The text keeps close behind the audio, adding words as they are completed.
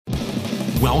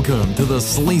Welcome to the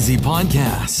Sleazy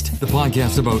Podcast, the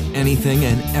podcast about anything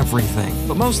and everything,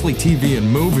 but mostly TV and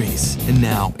movies. And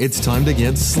now it's time to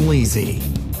get sleazy.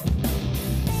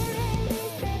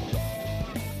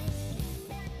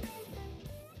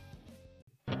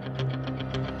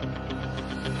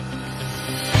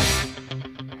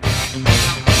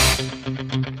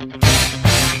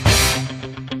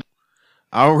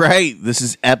 All right, this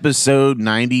is episode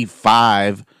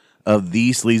 95 of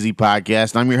the Sleazy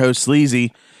Podcast. I'm your host,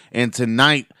 Sleazy, and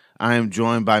tonight I am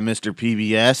joined by Mr.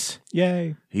 PBS.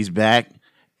 Yay. He's back,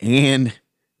 and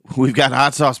we've got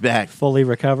Hot Sauce back. Fully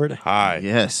recovered. Hi.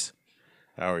 Yes.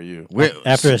 How are you?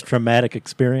 After his traumatic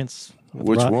experience.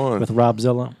 Which one? With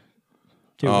Robzilla.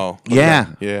 Oh.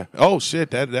 Yeah. Yeah. Oh,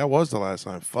 shit. That was the last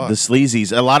time. Fuck. The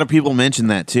Sleazies. A lot of people mentioned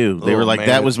that, too. They were like,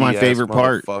 that was my favorite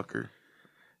part. Motherfucker.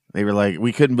 They were like,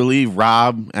 we couldn't believe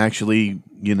Rob actually,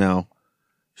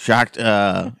 shocked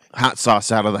Hot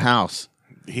Sauce out of the house.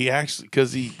 He actually,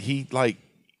 because he like,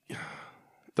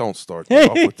 don't start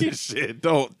off with this shit.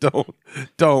 Don't.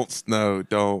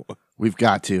 We've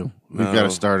got to. We've got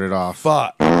to start it off.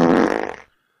 Fuck.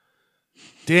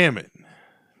 Damn it.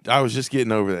 I was just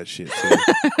getting over that shit, too.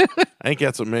 I think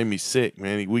that's what made me sick,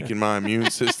 man. He weakened my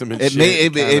immune system and It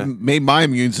shit. it made my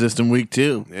immune system weak,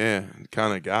 too. Yeah, it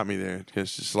kind of got me there.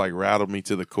 It's just like rattled me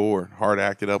to the core. Heart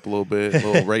acted up a little bit, a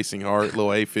little racing heart, a little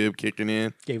AFib kicking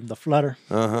in. Gave him the flutter.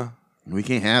 Uh-huh. We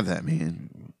can't have that,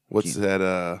 man. What's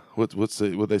that? What's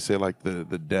what they say, like the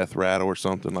death rattle or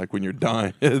something? Like when you're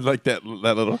dying, like that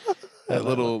little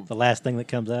The last thing that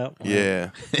comes out.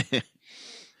 yeah.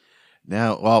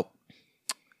 Now, well,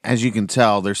 as you can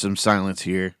tell, there's some silence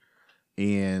here,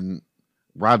 and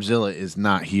Robzilla is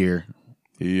not here.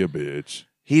 He a bitch.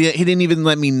 He didn't even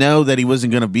let me know that he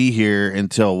wasn't going to be here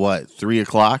until, 3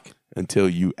 o'clock? Until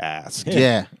you ask.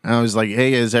 Yeah. I was like,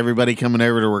 hey, is everybody coming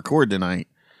over to record tonight?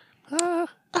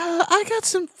 I got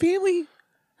some family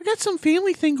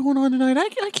thing going on tonight.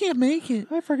 I can't make it.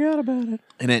 I forgot about it.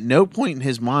 And at no point in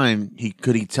his mind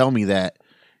could he tell me that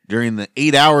during the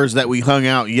 8 hours that we hung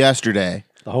out yesterday.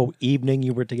 The whole evening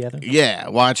you were together? Yeah,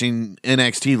 watching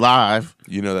NXT live.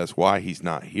 You know that's why he's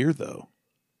not here though.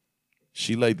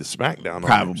 She laid the smackdown on him.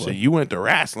 Probably. So you went to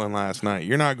wrestling last night.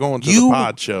 You're not going to the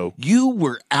pod show. You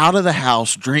were out of the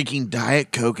house drinking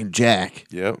Diet Coke and Jack.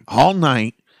 Yep. All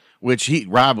night, which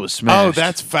Rob was smashed. Oh,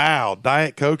 that's foul.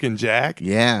 Diet Coke and Jack.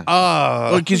 Yeah.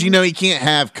 Oh, Because he can't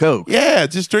have Coke. yeah.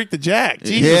 Just drink the Jack.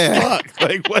 Jesus fuck.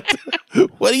 Like what?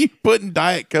 What are you putting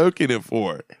Diet Coke in it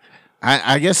for?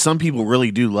 I guess some people really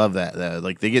do love that though.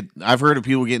 Like I've heard of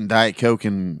people getting Diet Coke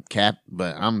and Cap,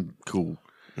 but I'm cool.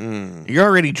 You're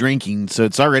already drinking, so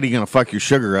it's already gonna fuck your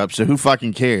sugar up. So who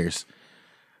fucking cares?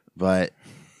 But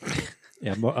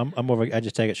Yeah, I'm more. I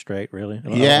just take it straight, really.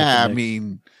 I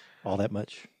mean, all that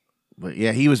much. But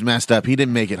yeah, he was messed up. He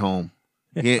didn't make it home.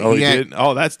 He didn't.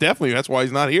 Oh, that's why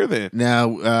he's not here then.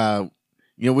 Now,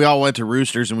 we all went to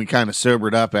Roosters and we kind of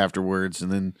sobered up afterwards,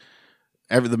 and then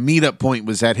the meetup point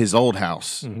was at his old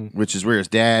house, which is where his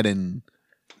dad and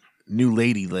new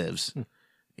lady lives.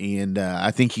 And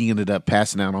I think he ended up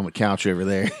passing out on the couch over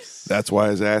there. That's why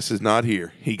his ass is not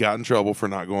here. He got in trouble for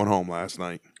not going home last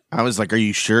night. I was like, are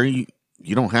you sure you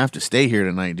don't have to stay here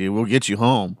tonight, dude? We'll get you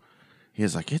home. He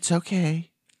was like, it's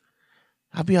okay.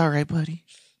 I'll be all right, buddy.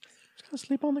 Just gonna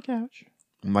sleep on the couch.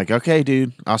 I'm like, okay,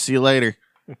 dude. I'll see you later.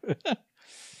 But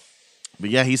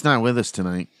yeah, he's not with us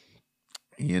tonight.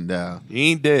 And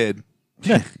He ain't dead.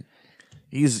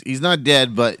 he's not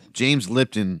dead, but James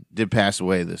Lipton did pass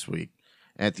away this week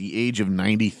at the age of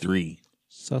 93.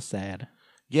 So sad.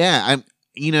 Yeah,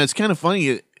 it's kind of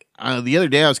funny. The other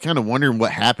day I was kind of wondering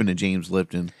what happened to James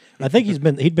Lipton. I think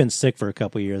he'd been sick for a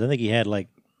couple of years. I think he had maybe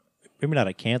not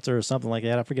a cancer or something like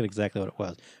that. I forget exactly what it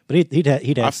was, but he'd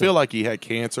had. I feel like he had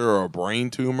cancer or a brain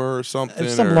tumor or something.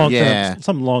 Some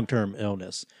long term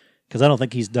illness. Because I don't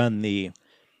think he's done the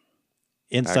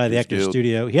inside the actor's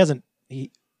studio. He hasn't. They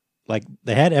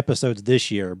had episodes this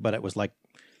year, but it was like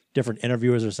different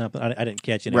interviewers or something. I didn't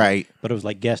catch it. Right. But it was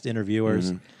like guest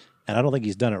interviewers. Mm-hmm. And I don't think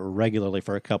he's done it regularly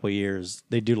for a couple of years.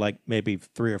 They do like maybe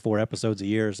 3 or 4 episodes a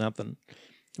year or something.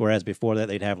 Whereas before that,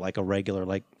 they'd have like a regular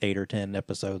 8 or 10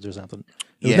 episodes or something.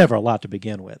 It was never a lot to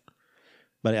begin with.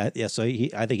 But I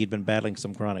think he'd been battling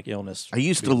some chronic illness. I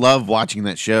used to love watching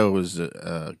that show as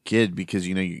a kid because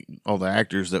all the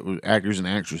actors and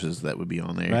actresses that would be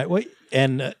on there. Right. Well,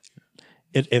 and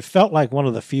it felt like one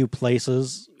of the few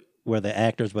places where the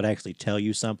actors would actually tell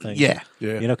you something. Yeah.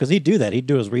 Because he'd do that. He'd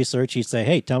do his research. He'd say,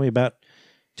 "Hey, tell me about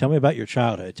your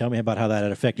childhood. Tell me about how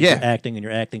that affected your acting and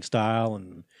your acting style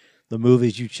and the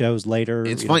movies you chose later."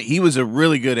 It's funny. He was a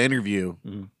really good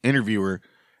interviewer.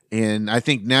 And I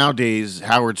think nowadays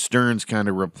Howard Stern's kind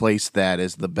of replaced that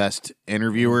as the best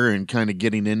interviewer and kind of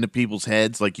getting into people's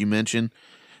heads, like you mentioned.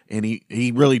 And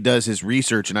he really does his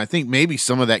research, and I think maybe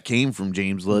some of that came from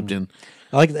James Lipton.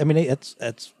 I mean,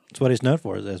 that's what he's known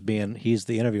for, as being he's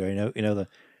the interviewer. You know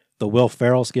the Will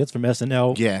Ferrell skits from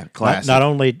SNL. Yeah, classic. Not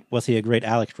only was he a great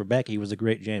Alex Trebek, he was a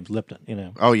great James Lipton. You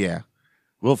know. Oh yeah,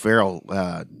 Will Ferrell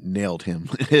nailed him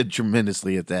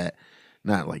tremendously at that.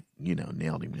 Not like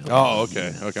nailed him. Oh,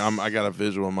 okay, okay. I got a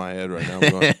visual in my head right now. I'm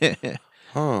going,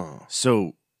 huh.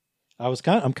 So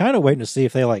I'm kind of waiting to see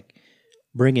if they like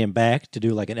bring him back to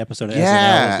do like an episode of SNL.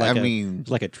 Yeah, As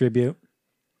like a tribute.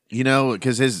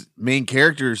 Because his main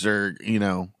characters are,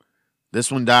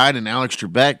 this one died, and Alex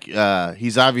Trebek,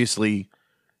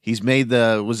 he's made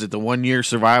the 1 year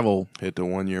survival. Hit the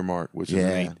 1 year mark, which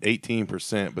is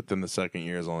 18%, but then the second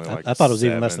year is only like I thought it was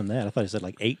 7. even less than that. I thought he said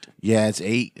like 8. Yeah, it's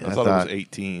 8. I thought it was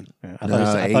 18. Yeah, I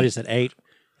thought he said 8.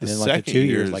 And The then like the second 2 year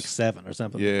years, is- like 7 or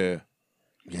something. Yeah.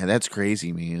 Yeah, that's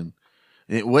crazy, man.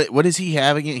 What does he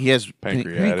have again? He has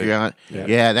Pancreatic.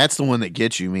 Yeah, that's the one that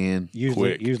gets you, man.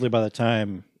 Usually by the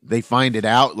time They find it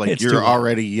out, like It's too you're late.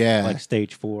 already, like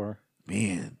stage 4.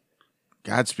 man.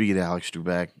 Godspeed, Alex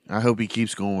Trebek. I hope he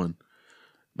keeps going.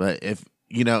 But if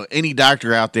any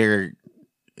doctor out there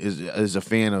is a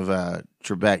fan of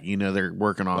Trebek, they're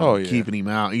working on keeping him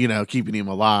out, keeping him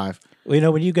alive.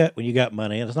 Well, when you got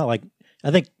money, and it's not like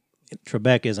I think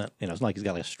Trebek isn't. It's not like he's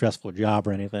got like a stressful job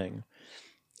or anything.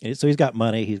 So he's got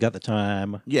money, he's got the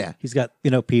time. Yeah. He's got,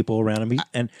 people around him.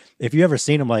 And if you ever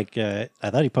seen him, like, I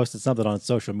thought he posted something on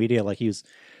social media, like he was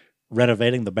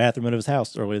renovating the bathroom in his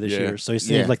house earlier this year. So he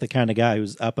seems like the kind of guy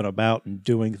who's up and about and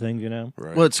doing things,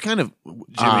 Right. Well, it's kind of Jimmy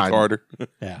odd. Carter.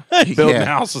 Yeah. Building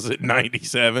houses at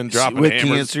 97, dropping With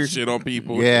hammers, cancer. shit on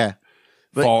people. Yeah.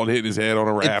 But Falling, hitting his head on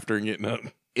a rafter and getting up.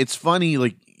 it's funny,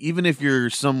 like, even if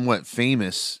you're somewhat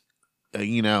famous,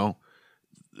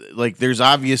 like, there's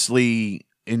obviously,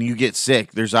 and you get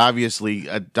sick, there's obviously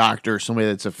a doctor or somebody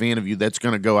that's a fan of you that's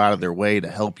going to go out of their way to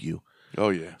help you. Oh,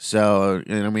 yeah. So,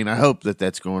 and I hope that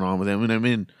that's going on with him.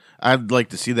 And I'd like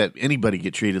to see that anybody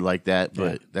get treated like that,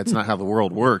 but that's not how the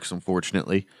world works,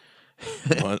 unfortunately.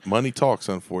 Money talks,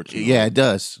 unfortunately. Yeah, it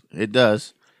does. It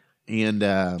does. And,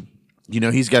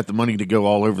 he's got the money to go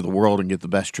all over the world and get the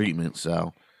best treatment.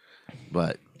 So,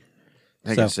 but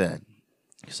like I said.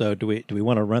 So do we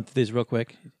want to run through these real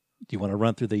quick? Do you want to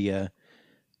run through the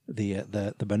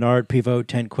Bernard Pivot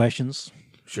 10 questions?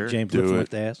 Sure. James Do Lipton it. likes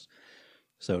to ask.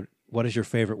 So, what is your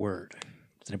favorite word?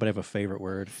 Does anybody have a favorite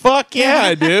word? Fuck yeah,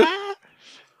 I do.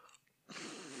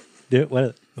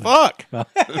 Fuck.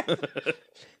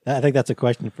 I think that's a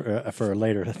question for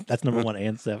later. That's number 1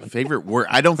 and 7. Favorite word?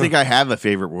 I don't think I have a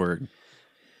favorite word.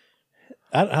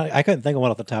 I couldn't think of one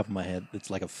off the top of my head. It's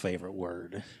like a favorite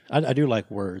word. I do like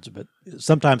words, but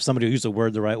sometimes somebody uses a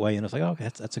word the right way, and it's like, oh, okay,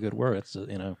 that's a good word. It's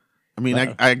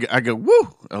I go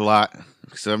woo a lot.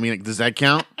 So does that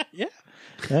count? yeah.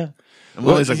 I'm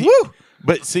always like woo.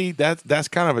 But see, that's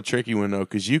kind of a tricky one, though,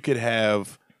 because you could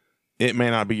have, it may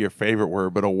not be your favorite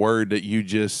word, but a word that you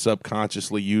just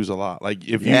subconsciously use a lot. Like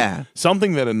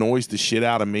something that annoys the shit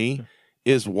out of me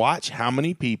is watch how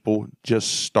many people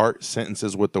just start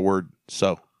sentences with the word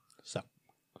so.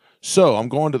 So I'm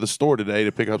going to the store today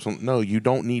to pick up some. No, you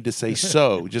don't need to say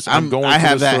so. Just I'm going. I to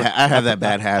have the that. store. I have that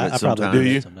bad habit I probably sometimes. Do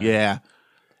you? sometimes. Yeah.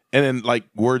 And then like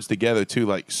words together too,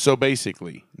 like so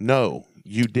basically. No,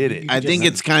 you did it. I think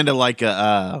it's kind of like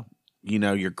a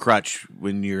your crutch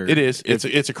when you're. It is.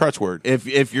 It's a crutch word.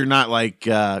 If you're not like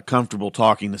comfortable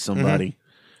talking to somebody.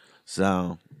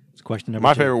 So It's question number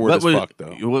My 2. favorite word is fuck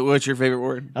though. What's your favorite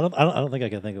word? I don't think I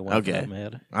can think of one off the top of my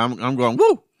head. I'm going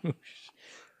woo.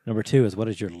 Number 2 is, what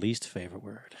is your least favorite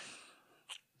word?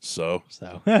 So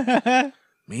So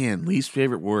Man, least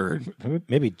favorite word.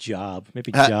 maybe job.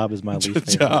 Maybe job is my least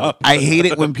favorite. job. I hate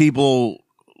it when people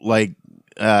like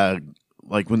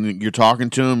when you're talking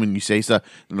to them and you say stuff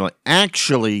and they're like,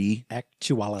 actually,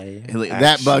 Actually. and, like,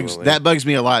 that bugs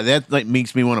me a lot. That like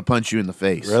makes me want to punch you in the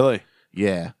face. Really?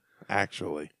 Yeah.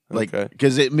 Actually. Like, Okay.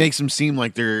 because it makes them seem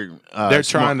like they're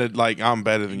Trying to like I'm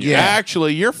better than you. Yeah.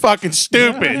 Actually, you're fucking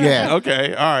stupid. Yeah.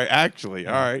 Okay. All right. Actually.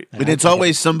 All right. But it's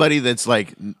always somebody that's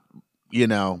like,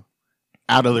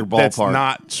 out of their ballpark. That's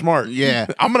not smart. Yeah.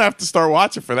 I'm gonna have to start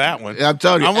watching for that one. I'm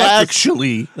telling you, I'm gonna have to-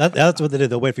 actually. That's what they do.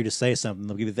 They'll wait for you to say something.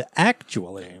 They'll give you the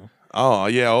actually. Oh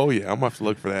yeah. Oh yeah. I'm gonna have to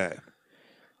look for that.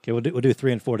 Okay, we'll do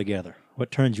 3 and 4 together.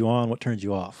 What turns you on? What turns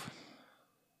you off?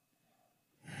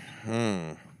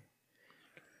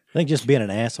 I think just being an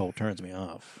asshole turns me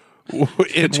off.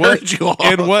 In Turns you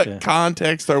off. what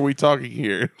context are we talking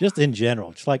here? Just in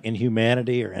general, just like in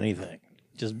humanity or anything.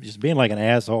 Just being like an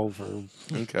asshole for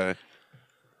Okay.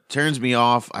 turns me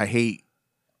off. I hate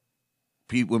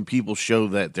when people show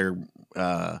that they're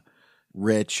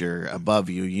rich or above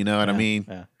you. You know what I mean?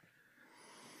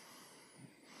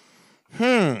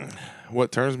 Yeah.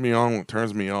 What turns me on? What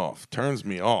turns me off? Turns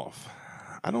me off.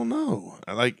 I don't know.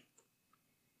 I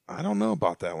don't know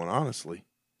about that one, honestly.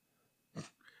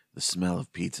 The smell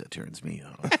of pizza turns me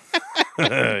on.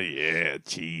 Yeah,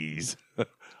 cheese.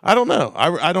 I don't know.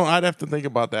 I don't. I'd have to think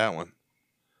about that one.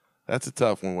 That's a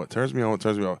tough one. What turns me on? What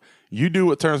turns me off? You do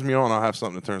what turns me on. I'll have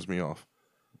something that turns me off.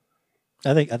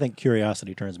 I think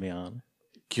curiosity turns me on.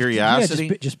 Curiosity,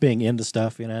 yeah, just being into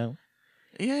stuff,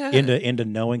 Yeah, into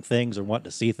knowing things or wanting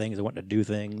to see things or wanting to do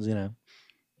things,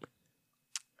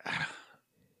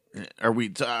 Are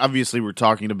we obviously we're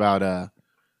talking about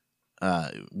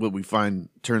what we find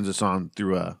turns us on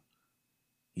through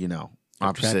opposite.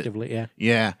 Attractively,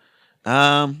 Yeah.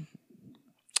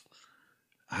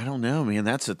 I don't know, man.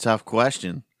 That's a tough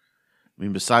question. I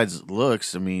mean, besides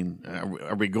looks, I mean,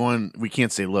 are we going? We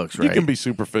can't say looks, right? You can be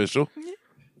superficial.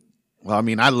 Well, I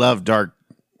mean, I love dark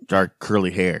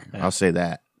curly hair. Yeah. I'll say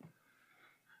that.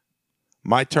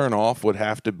 My turn off would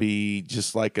have to be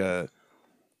just like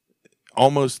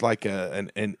almost like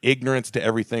an ignorance to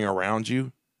everything around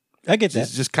you. I get that.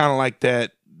 It's just kind of like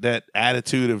that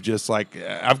attitude of just like,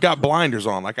 I've got blinders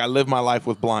on. Like I live my life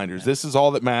with blinders. This is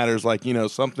all that matters. Like,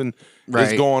 something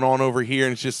is going on over here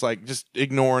and it's just like, just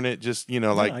ignoring it. Just,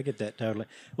 like. No, I get that totally.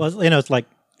 Well, it's like,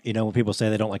 when people say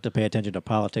they don't like to pay attention to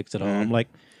politics at all. I'm like,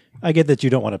 I get that you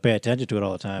don't want to pay attention to it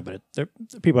all the time, but there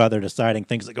are people out there deciding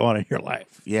things that go on in your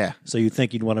life. Yeah. So you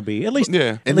think you'd want to be at least,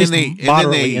 yeah. at least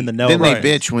moderately in the know. Then they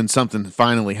bitch when something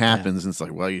finally happens, and it's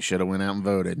like, well, you should have went out and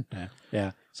voted.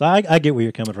 Yeah. So I get where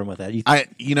you're coming from with that.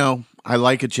 I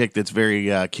like a chick that's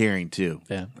very caring too.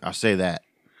 Yeah. I'll say that.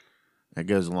 That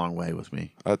goes a long way with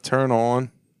me. A turn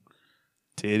on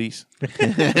titties.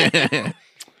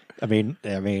 I mean,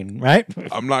 right?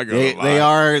 I'm not gonna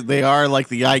lie. They are like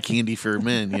the eye candy for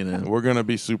men, We're gonna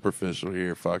be superficial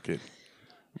here. Fuck it.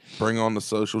 Bring on the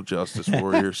social justice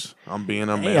warriors. I'm being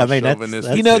a male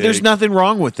chauvinist. There's nothing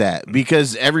wrong with that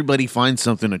because everybody finds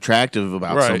something attractive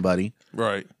about somebody.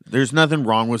 Right. There's nothing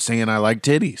wrong with saying I like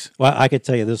titties. Well, I could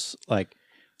tell you this, like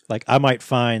I might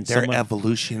find they're someone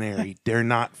evolutionary. They're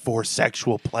not for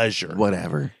sexual pleasure.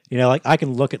 Whatever. like I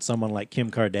can look at someone like Kim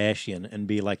Kardashian and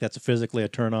be like, that's physically a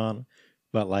turn on,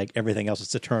 but like everything else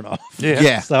is a turn off.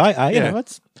 Yeah. So I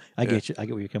get you. I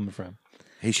get where you're coming from.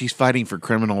 Hey, she's fighting for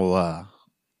criminal.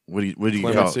 What do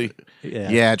you call it?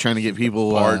 Yeah. Trying to get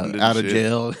people Pardoned out of shit.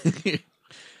 jail.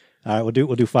 All right,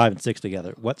 we'll do 5 and 6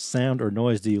 together. What sound or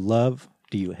noise do you love?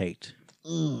 Do you hate?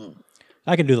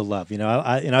 I can do the love. And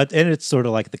it's sort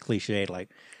of like the cliche, like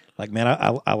man,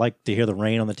 I like to hear the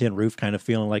rain on the tin roof, kind of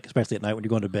feeling like, especially at night when you're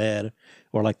going to bed,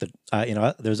 or like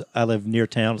I live near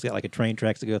town. It's got like a train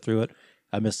tracks to go through it.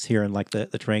 I miss hearing like the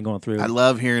train going through. I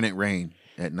love hearing it rain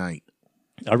at night.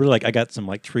 I really I got some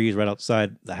like trees right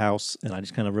outside the house, and I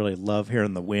just kind of really love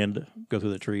hearing the wind go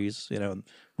through the trees, and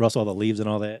rustle all the leaves and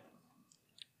all that.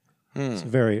 It's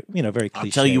very, very cliche.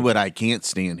 I'll tell you what I can't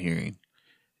stand hearing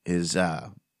is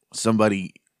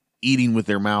somebody eating with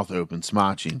their mouth open,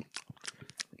 smotching.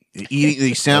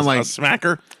 They sound like a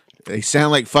smacker. They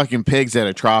sound like fucking pigs at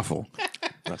a trough. A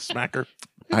smacker.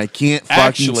 I can't fucking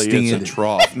Actually, stand it's a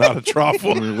trough, not a trough.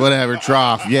 Whatever,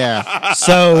 trough. Yeah.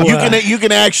 So you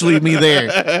can actually be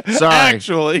there. Sorry.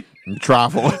 Actually,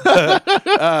 Truffle.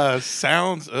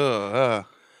 sounds. I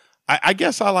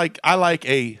guess I like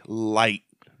a light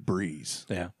breeze.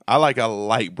 Yeah. I like a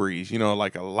light breeze.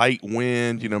 Like a light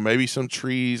wind. Maybe some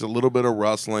trees, a little bit of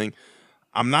rustling.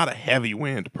 I'm not a heavy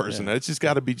wind person. It's just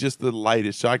got to be just the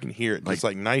lightest so I can hear it. Just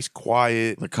like nice,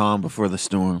 quiet. The calm before the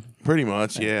storm. Pretty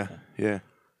much. Yeah. I'm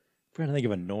trying to think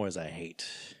of a noise I hate.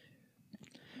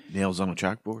 Nails on a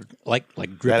chalkboard. Like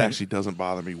dripping. That actually doesn't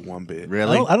bother me one bit.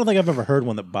 Really? I don't think I've ever heard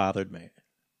one that bothered me.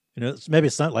 Maybe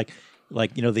it's not like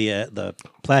the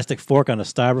plastic fork on a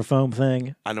styrofoam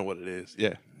thing. I know what it is.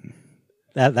 Yeah.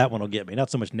 That one will get me. Not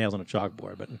so much nails on a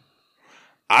chalkboard, but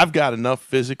I've got enough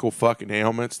physical fucking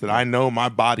ailments that I know my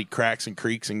body cracks and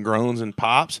creaks and groans and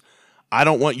pops. I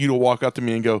don't want you to walk up to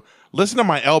me and go, listen to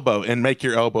my elbow and make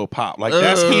your elbow pop. Like,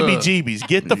 that's heebie-jeebies.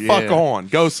 Get the fuck on.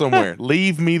 Go somewhere.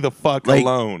 Leave me the fuck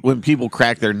alone. When people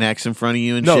crack their necks in front of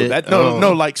you and No, shit?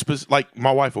 no, like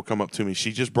my wife will come up to me.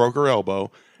 She just broke her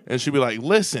elbow, and she'll be like,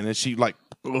 listen, and she like,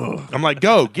 ugh. I'm like,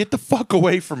 go, get the fuck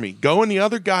away from me. Go in the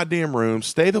other goddamn room.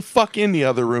 Stay the fuck in the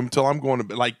other room till I'm going to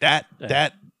bed. Like, that's,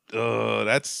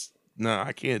 no,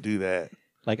 I can't do that.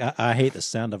 like I hate the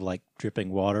sound of like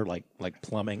dripping water, like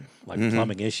plumbing,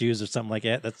 plumbing issues or something like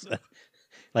that.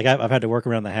 Like I've had to work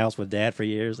around the house with Dad for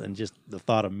years, and just the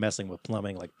thought of messing with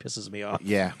plumbing like pisses me off.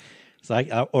 Yeah.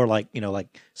 So or like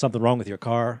like something wrong with your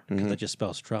car because it just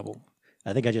spells trouble.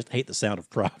 I think I just hate the sound of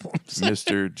problems.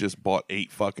 Mister just bought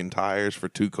 8 fucking tires for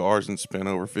 2 cars and spent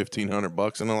over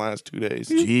 $1,500 in the last 2 days.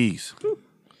 Jeez.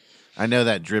 I know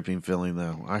that dripping feeling,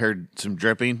 though. I heard some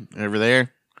dripping over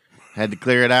there. Had to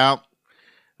clear it out.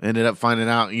 Ended up finding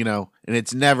out, and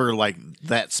it's never like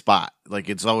that spot. Like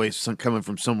it's always coming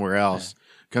from somewhere else. Yeah.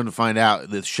 Come to find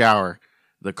out,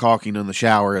 the caulking on the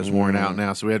shower is worn out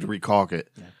now, so we had to recaulk it.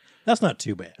 Yeah. That's not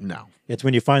too bad. No. It's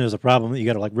when you find there's a problem that you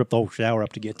got to like rip the whole shower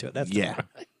up to get to it. That's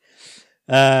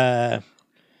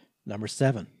Number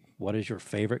 7. What is your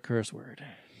favorite curse word?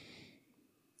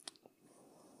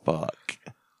 Fuck.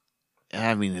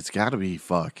 I mean, it's got to be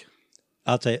fuck.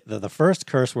 I'll tell you, the first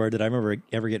curse word that I remember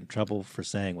ever getting in trouble for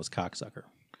saying was cocksucker.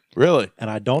 Really? And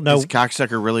I don't know. Is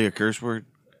cocksucker really a curse word?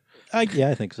 Yeah,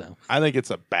 I think so. I think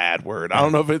it's a bad word. I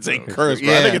don't know if it's a curse word.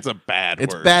 I think it's a bad word.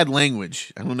 It's bad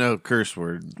language. I don't know curse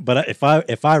word. But if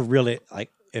I really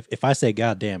like if I say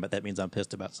God damn it, that means I'm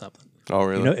pissed about something. Oh,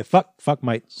 really? If fuck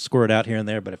might squirt out here and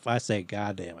there, but if I say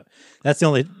God damn it, that's the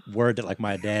only word that like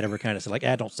my dad ever kind of said. Like,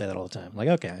 I don't say that all the time. I'm like,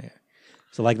 okay.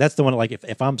 So like that's the one. Like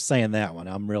if I'm saying that one,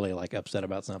 I'm really like upset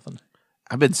about something.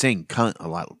 I've been saying cunt a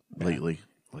lot lately.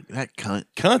 Like that cunt.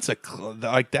 Cunt's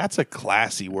that's a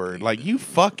classy word. Like you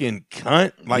fucking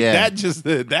cunt. Like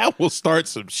that will start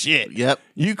some shit. Yep.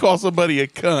 You call somebody a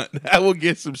cunt, that will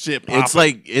get some shit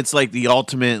popping. It's like the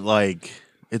ultimate like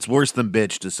it's worse than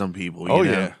bitch to some people. You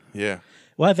know? Yeah.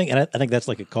 Well, I think that's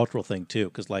like a cultural thing too,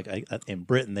 because like in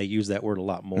Britain they use that word a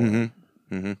lot more.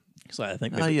 Mm-hmm. Mm-hmm. So I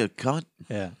think you cunt.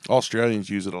 Yeah. Australians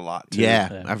use it a lot too.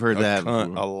 Yeah. I've heard that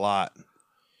cunt a lot.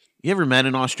 You ever met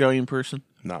an Australian person?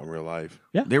 Not in real life.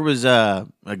 Yeah. There was a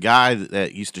guy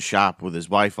that used to shop with his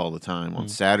wife all the time on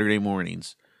Saturday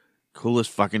mornings. Coolest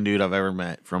fucking dude I've ever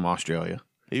met from Australia.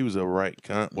 He was a right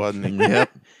cunt, wasn't he? Yep.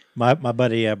 My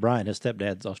buddy Brian, his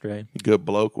stepdad's Australian. Good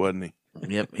bloke, wasn't he?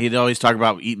 Yep. He'd always talk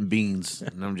about eating beans.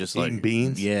 And I'm just like... Eating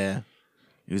beans? Yeah.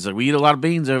 He was like, we eat a lot of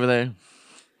beans over there.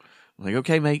 I'm like,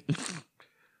 okay, mate.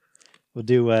 We'll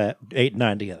do 8 and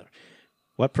 9 together.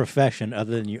 What profession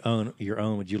other than your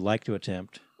own would you like to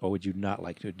attempt, or would you not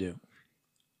like to do?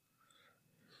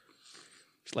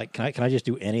 It's like, can I just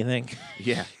do anything?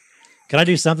 Yeah. Can I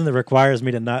do something that requires me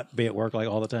to not be at work like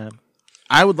all the time?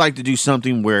 I would like to do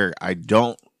something where I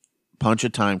don't punch a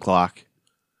time clock.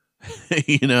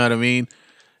 You know what I mean?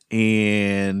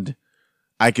 And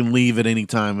I can leave at any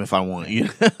time if I want. You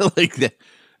know, like that.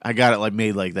 I got it like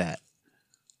made like that.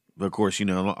 But of course, a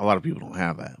lot of people don't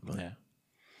have that. But. Yeah.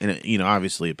 And,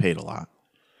 obviously it paid a lot.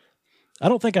 I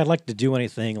don't think I'd like to do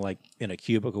anything like in a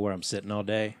cubicle where I'm sitting all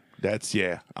day. I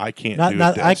can't do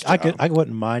it. I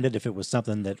wouldn't mind it if it was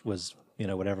something that was,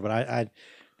 whatever. But I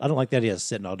don't like the idea of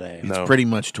sitting all day. It's pretty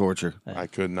much torture. I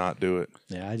could not do it.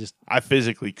 Yeah, I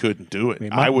physically couldn't do it.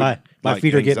 My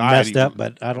feet are getting messed up,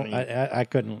 but I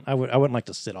couldn't. I wouldn't like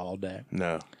to sit all day.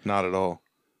 No, not at all.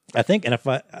 I think, and if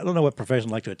I don't know what profession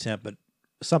I'd like to attempt, but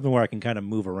something where I can kind of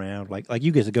move around, like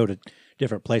you get to go to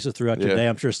different places throughout your day.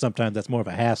 I'm sure sometimes that's more of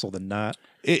a hassle than not.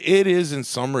 It is in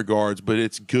some regards, but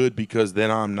it's good because then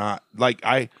I'm not like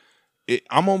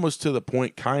I'm almost to the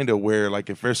point kind of where like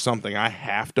if there's something I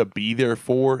have to be there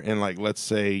for, and like let's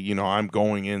say I'm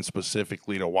going in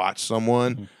specifically to watch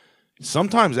someone.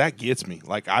 Sometimes that gets me.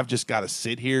 Like I've just got to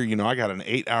sit here. I got an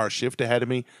 8-hour shift ahead of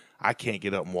me. I can't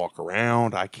get up and walk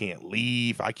around. I can't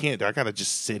leave. I got to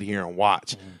just sit here and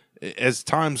watch. As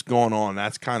time's going on,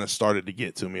 that's kind of started to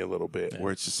get to me a little bit,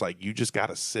 where it's just like you just got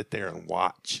to sit there and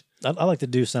watch. I like to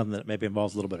do something that maybe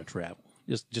involves a little bit of travel,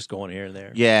 just going here and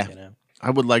there. Yeah, I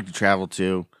would like to travel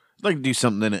too. I'd like to do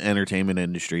something in the entertainment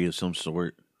industry of some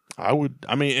sort.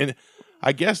 And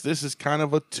I guess this is kind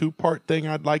of a 2-part thing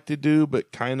I'd like to do,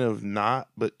 but kind of not,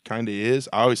 but kind of is.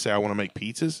 I always say I want to make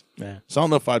pizzas, so I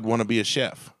don't know if I'd want to be a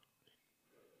chef.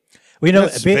 Well,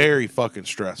 it's very fucking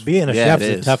stressful. Being a chef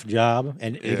is a tough job,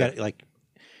 and you got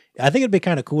I think it'd be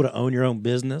kind of cool to own your own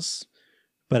business,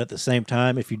 but at the same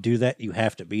time, if you do that, you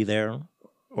have to be there.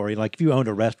 Or like if you owned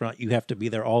a restaurant, you have to be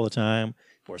there all the time.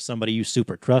 Or somebody you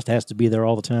super trust has to be there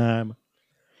all the time.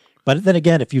 But then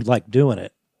again, if you like doing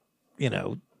it,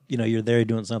 you're there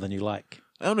doing something you like.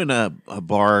 Owning a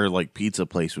bar like pizza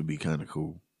place would be kind of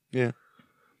cool. Yeah,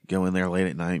 go in there late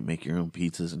at night, make your own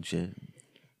pizzas and shit.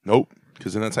 Nope.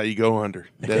 Because then that's how you go under.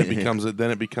 Then it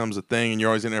becomes a thing, and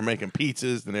you're always in there making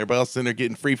pizzas, and everybody else in there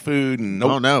getting free food. And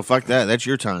nope. Oh no, fuck that. That's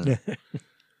your time.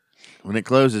 When it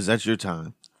closes, that's your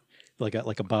time. Like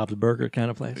a Bob's Burger kind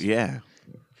of place. Yeah.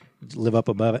 Live up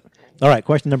above it. All right,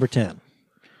 question number 10.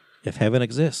 If heaven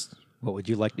exists, What would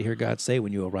you like to hear God say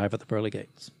when you arrive at the pearly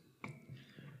gates?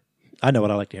 I know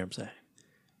what I like to hear him say.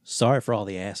 Sorry for all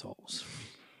the assholes.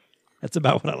 That's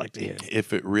about what I like to hear.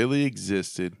 If it really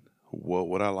existed, what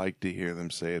would I like to hear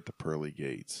them say at the pearly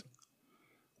gates?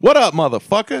 What up,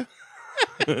 motherfucker?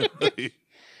 I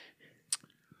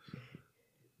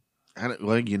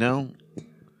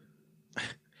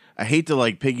hate to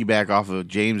piggyback off of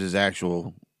James's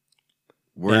actual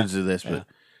words of this, but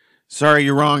sorry,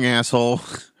 you're wrong, asshole.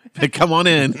 Come on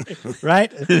in.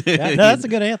 Right? Yeah, no, that's a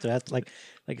good answer. That's like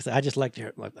I said, I just like to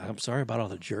hear, I'm sorry about all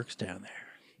the jerks down there.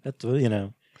 That's,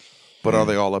 But are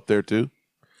they all up there too?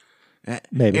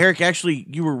 Maybe. Eric, actually,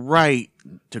 you were right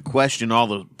to question all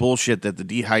the bullshit that the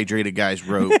dehydrated guys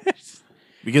wrote.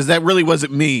 Because that really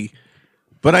wasn't me.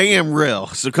 But I am real,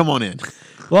 so come on in.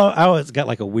 Well, I always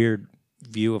got a weird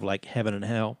view of heaven and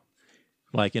hell.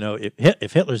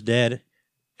 If Hitler's dead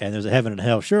and there's a heaven and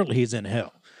hell, surely he's in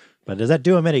hell. But does that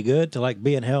do him any good to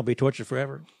be in hell and be tortured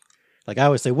forever? I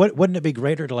always say, wouldn't it be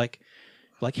greater to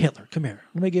Hitler, come here,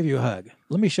 let me give you a hug.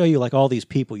 Let me show you all these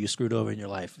people you screwed over in your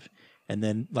life. And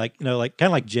then kind of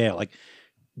like jail.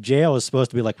 Jail is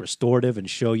supposed to be restorative and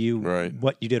show you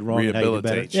what you did wrong and how you do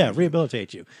better. Yeah,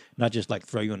 rehabilitate you. Not just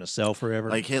throw you in a cell forever.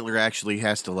 Hitler actually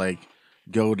has to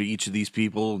go to each of these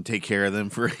people and take care of them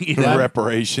for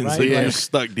reparations. Right. So you're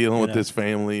stuck dealing with this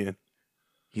family. And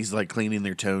he's cleaning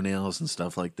their toenails and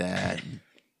stuff like that.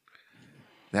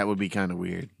 That would be kind of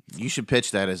weird. You should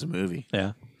pitch that as a movie.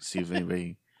 Yeah. See if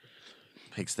anybody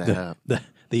picks that up.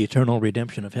 The eternal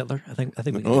redemption of Hitler. I think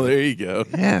we can there you go.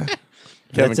 Yeah.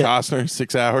 Kevin Costner,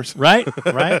 6 hours. Right.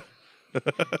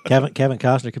 Kevin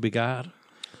Costner could be God.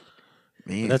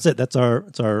 Man. That's it. It's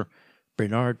our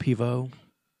Bernard Pivot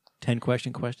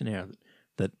 10-question questionnaire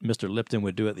that Mr. Lipton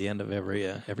would do at the end of every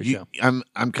show.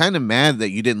 I'm kind of mad that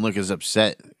you didn't look as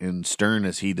upset and stern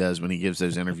as he does when he gives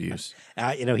those interviews.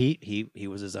 He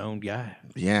was his own guy.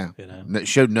 Yeah. That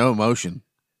showed no emotion.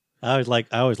 I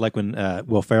always like when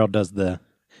Will Ferrell does the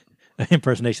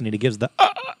impersonation and he gives the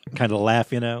kind of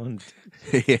laugh, And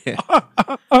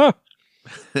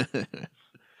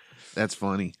That's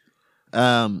funny.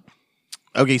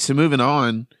 Okay, so moving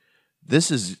on. This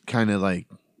is kind of I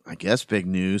guess big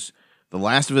news. The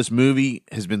Last of Us movie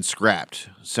has been scrapped,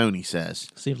 Sony says.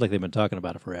 Seems like they've been talking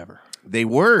about it forever. They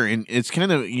were, and it's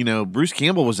kind of, Bruce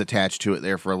Campbell was attached to it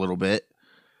there for a little bit,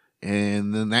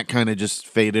 and then that kind of just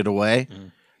faded away.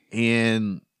 Mm.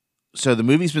 And so the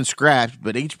movie's been scrapped,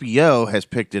 but HBO has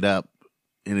picked it up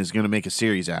and is going to make a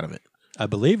series out of it. I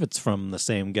believe it's from the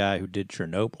same guy who did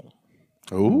Chernobyl.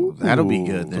 Oh, that'll be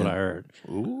good. That's what I heard.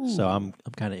 Ooh. So I'm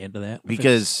kind of into that.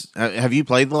 Because have you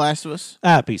played The Last of Us?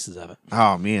 Pieces of it.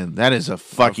 Oh man, that is a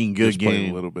fucking good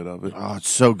game. A little bit of it. Oh, it's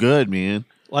so good, man.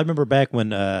 Well, I remember back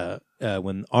when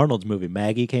Arnold's movie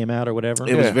Maggie came out or whatever.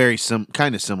 It was very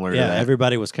kind of similar to that.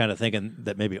 Everybody was kind of thinking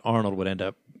that maybe Arnold would end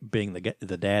up being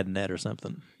the dad in that or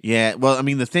something. Yeah, well, I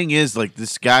mean, the thing is,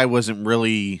 this guy wasn't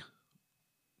really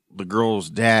the girl's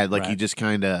dad. He just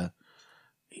kind of.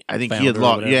 I think he had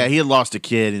lost a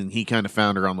kid, and he kind of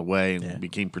found her on the way and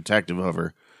became protective of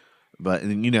her. But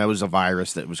it was a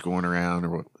virus that was going around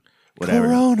or whatever.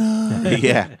 Corona.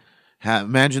 Yeah,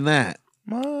 imagine that.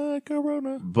 My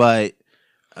Corona. But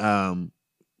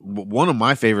one of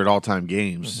my favorite all-time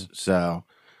games. Mm-hmm. So,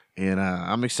 and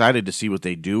I'm excited to see what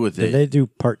they do with it. Did they do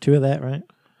part 2 of that? Right?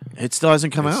 It still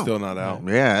hasn't come out. Still not out.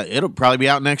 Yeah, it'll probably be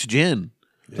out next gen.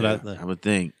 Yeah. I would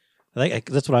think. I think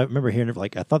that's what I remember hearing.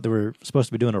 I thought they were supposed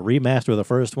to be doing a remaster of the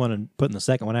first one and putting the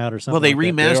second one out or something. Well, they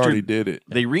remastered. They already did it.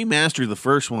 They remastered the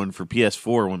first one for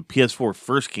PS4 when PS4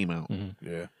 first came out. Mm-hmm.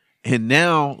 Yeah, and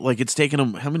now it's taken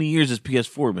them. How many years has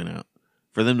PS4 been out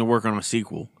for them to work on a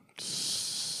sequel?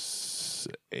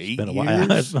 8 been a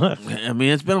years. While. I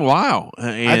mean, it's been a while.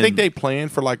 I think they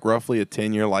planned for roughly a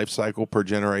 10-year life cycle per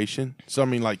generation. So I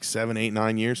mean, 7, 8,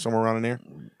 9 years, somewhere around in there.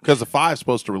 Because the 5 is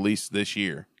supposed to release this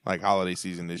year. Holiday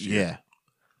season this year. Yeah.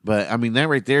 But, I mean, that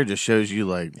right there just shows you,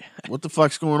 what the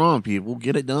fuck's going on, people?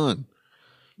 Get it done.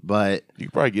 But you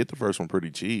can probably get the first one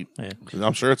pretty cheap. Yeah.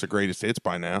 I'm sure it's a greatest hits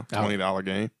by now. $20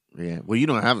 game. Yeah. Well, you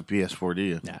don't have a PS4, do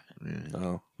you? Nah. Yeah.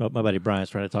 Oh. Well, my buddy Brian's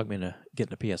trying to talk me into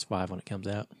getting a PS5 when it comes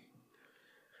out.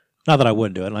 Not that I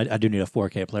wouldn't do it. I do need a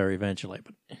 4K player eventually,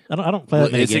 but I don't play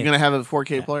that many games. Is it going to have a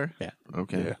 4K player? Yeah.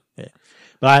 Okay. Yeah.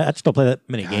 But I just don't play that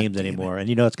many games anymore, and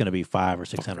it's going to be $500 or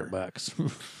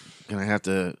 $600. Gonna have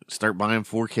to start buying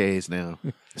 4Ks now.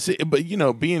 See, but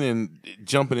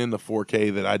jumping in the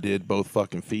 4K that I did both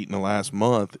fucking feet in the last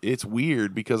month, it's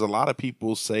weird because a lot of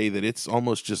people say that it's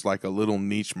almost just like a little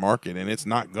niche market, and it's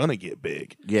not gonna get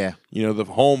big. Yeah, the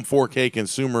home 4K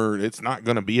consumer, it's not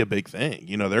gonna be a big thing.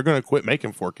 They're gonna quit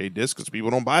making 4K discs because people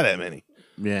don't buy that many.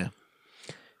 Yeah.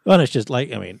 Well, it's just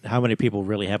like, I mean, how many people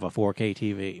really have a 4K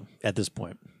TV at this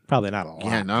point? Probably not a lot.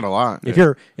 Yeah, not a lot. If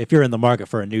you're in the market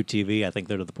for a new TV, I think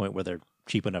they're to the point where they're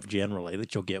cheap enough generally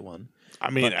that you'll get one. I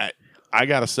mean, I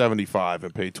got a 75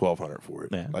 and paid $1,200 for it.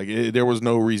 Yeah. Like there was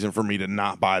no reason for me to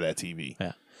not buy that TV.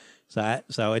 Yeah.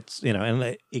 So it's,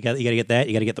 and you got to get that.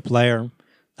 You got to get the player.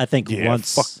 I think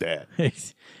fuck that.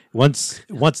 once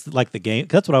like the game.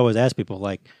 That's what I always ask people.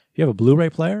 Like, you have a Blu-ray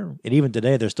player, and even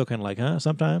today they're still kind of like, huh?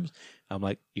 Sometimes I'm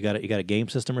like, you got a game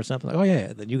system or something. Like, oh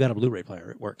yeah, then you got a Blu-ray player.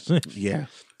 It works. Yeah.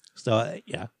 So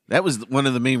yeah, that was one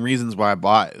of the main reasons why I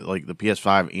bought like the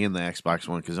PS5 and the Xbox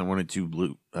One, because I wanted two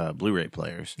Blu-ray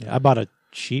players. Yeah, I bought a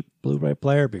cheap Blu-ray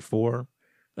player before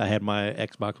I had my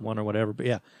Xbox One or whatever. But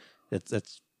yeah,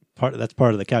 that's part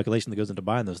of the calculation that goes into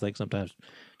buying those things. Sometimes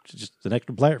it's just an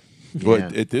extra player.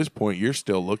 But at this point, you're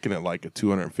still looking at like a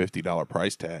 $250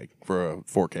 price tag for a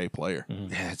 4K player. Mm-hmm.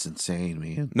 That's insane,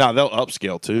 man. Now they'll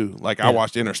upscale too. Like I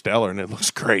watched Interstellar and it looks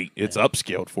great. It's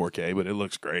upscaled 4K, but it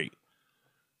looks great.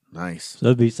 Nice.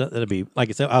 So that'd be like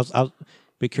I said. I'll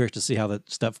be curious to see how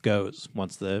that stuff goes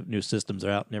once the new systems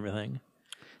are out and everything.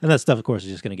 And that stuff, of course, is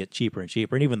just going to get cheaper and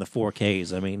cheaper. And even the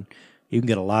 4Ks, I mean, you can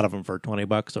get a lot of them for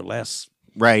 $20 or less.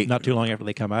 Right. Not too long after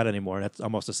they come out anymore. That's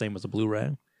almost the same as a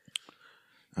Blu-ray.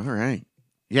 All right.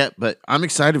 Yeah, but I'm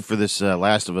excited for this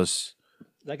Last of Us.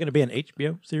 Is that going to be an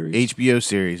HBO series? HBO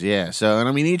series, yeah. So, and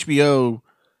I mean, HBO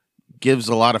gives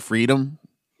a lot of freedom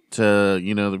to,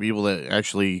 the people that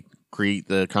actually create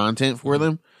the content for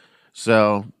them.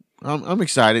 So I'm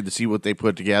excited to see what they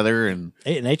put together. And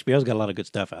HBO's got a lot of good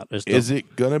stuff out. Is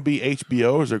it going to be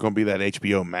HBO or is it going to be that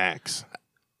HBO Max?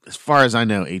 As far as I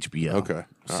know, HBO. Okay.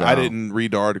 So, I didn't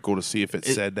read the article to see if it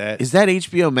said that. Is that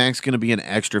HBO Max going to be an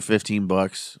extra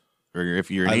 $15? Or if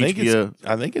you're an HBO?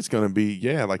 I think it's going to be,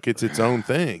 like it's its own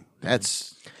thing.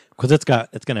 That's... Because it's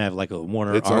going to have like a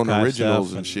Warner its own archive originals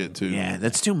stuff and shit too. Yeah,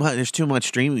 that's too much. There's too much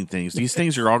streaming things. These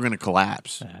things are all going to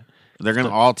collapse. They're going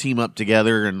to all team up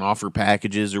together and offer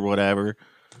packages or whatever.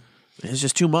 It's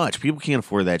just too much. People can't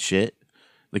afford that shit.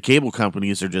 The cable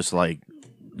companies are just like,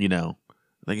 they're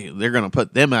going to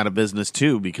put them out of business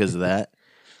too because of that.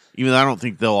 Even though I don't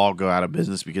think they'll all go out of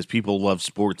business because people love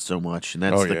sports so much, and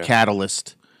that's the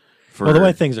catalyst for the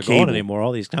way things are cable. going anymore,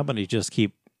 all these companies just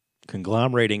keep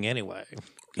conglomerating anyway.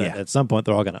 At some point,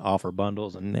 they're all going to offer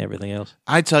bundles and everything else.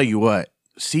 I tell you what,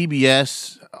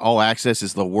 CBS All Access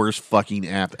is the worst fucking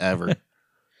app ever.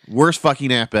 Worst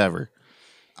fucking app ever.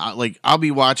 I'll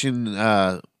be watching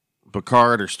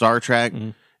Picard or Star Trek. Mm-hmm.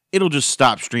 It'll just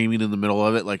stop streaming in the middle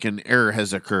of it, like an error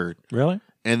has occurred. Really?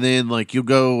 And then you'll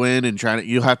go in and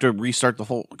you'll have to restart the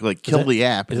whole, kill the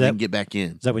app and then get back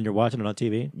in. Is that when you're watching it on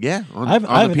TV? Yeah, on the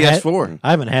PS4.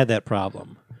 I haven't had that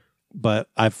problem, but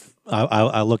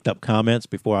I looked up comments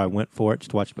before I went for it just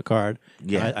to watch Picard.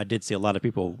 Yeah, I did see a lot of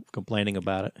people complaining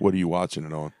about it. What are you watching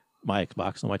it on? My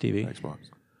Xbox on my TV. Xbox.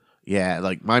 Yeah,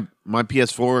 like my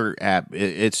PS4 app,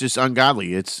 it's just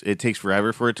ungodly. It takes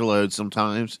forever for it to load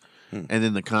sometimes, and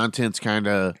then the content's kind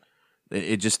of.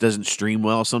 It just doesn't stream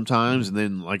well sometimes, and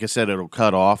then, like I said, it'll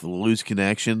cut off, it'll lose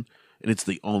connection, and it's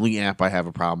the only app I have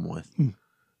a problem with.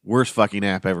 Worst fucking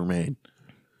app ever made.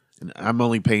 And I'm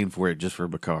only paying for it just for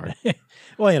Picard.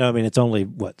 Well, it's only,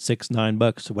 what,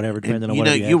 $6-9 or whatever, depending on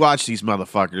whatever you watch these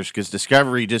motherfuckers, because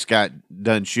Discovery just got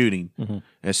done shooting. Mm-hmm.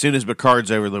 As soon as Picard's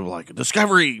over, they're like,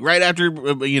 Discovery, right after,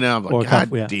 I'm like,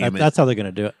 God damn it. That's how they're going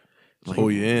to do it.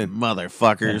 Pull you in.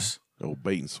 Motherfuckers. Yeah. Old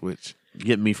bait and switch.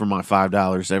 Getting me for my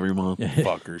 $5 every month.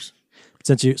 Fuckers.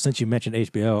 Since you mentioned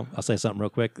HBO, I'll say something real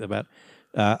quick about.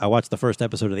 I watched the first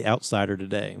episode of The Outsider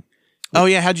today. Oh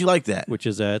yeah, how'd you like that? Which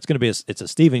is it's going to be it's a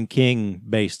Stephen King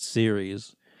based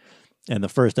series, and the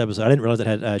first episode I didn't realize it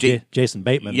had Jason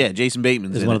Bateman. Yeah, Jason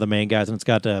Bateman is one of the main guys, and it's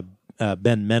got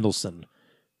Ben Mendelsohn,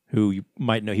 who you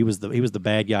might know. He was the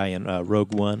bad guy in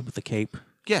Rogue One with the cape.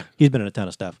 Yeah, he's been in a ton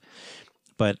of stuff.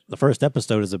 But the first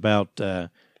episode is about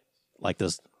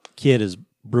this kid is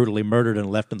brutally murdered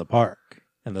and left in the park,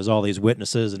 and there's all these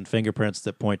witnesses and fingerprints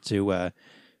that point to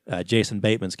Jason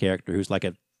Bateman's character, who's like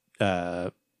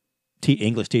a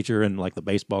English teacher and like the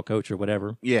baseball coach or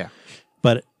whatever. Yeah,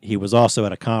 but he was also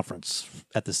at a conference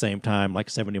at the same time, like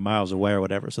 70 miles away or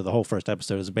whatever. So the whole first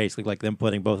episode is basically like them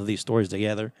putting both of these stories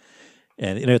together.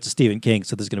 And it's a Stephen King,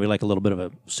 so there's going to be like a little bit of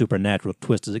a supernatural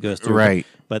twist as it goes through. Right.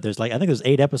 But there's I think there's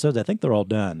 8 episodes. I think they're all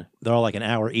done. They're all like an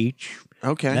hour each.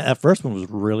 Okay. And that first one was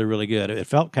really, really good. It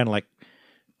felt kind of like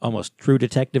almost True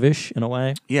Detective-ish in a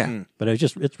way. Yeah. But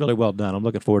it's really well done. I'm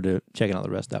looking forward to checking out the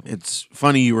rest of them. It's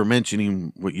funny you were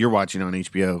mentioning what you're watching on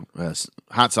HBO.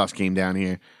 Hot Sauce came down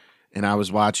here, and I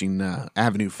was watching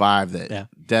Avenue 5 that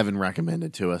Devin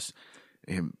recommended to us.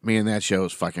 And man, that show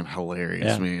is fucking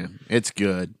hilarious, man. It's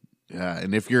good.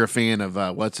 And if you're a fan of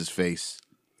what's his face,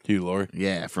 Hugh Laurie,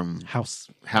 yeah, from House.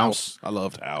 I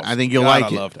loved House. I think you'll God,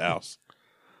 like it. I loved House.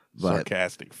 But-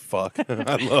 Sarcastic fuck.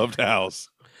 I loved House.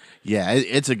 Yeah,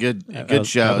 it's a good That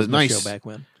show. was It's my nice, show back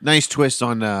when. nice twist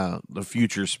on the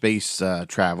future space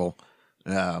travel,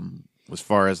 as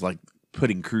far as like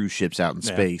putting cruise ships out in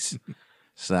space.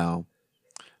 So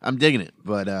I'm digging it.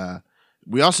 But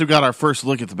we also got our first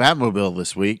look at the Batmobile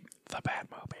this week. The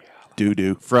Batmobile.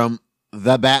 Doo-doo. From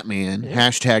the Batman,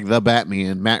 hashtag the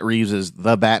Batman. Matt Reeves is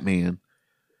the Batman.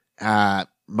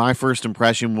 My first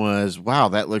impression was, wow,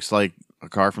 that looks like a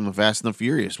car from the Fast and the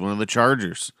Furious, one of the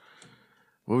Chargers.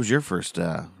 What was your first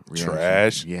reaction?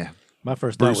 Trash. Yeah. My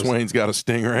first thought Bruce was, Wayne's got a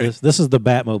Stingray. this is the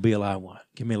Batmobile I want.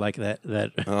 Give me like that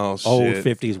Oh, old shit.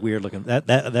 50s weird looking.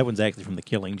 That one's actually from The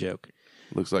Killing Joke.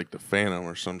 Looks like the Phantom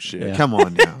or some shit. Yeah. Come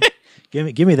on now.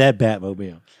 Give me that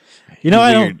Batmobile. You know,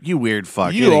 I weird, don't. you weird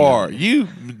fuck. You are. You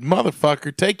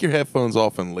motherfucker. Take your headphones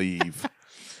off and leave.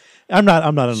 I'm not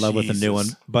in love with the new one,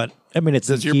 Jesus. but I mean, it's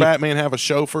Does your Batman have a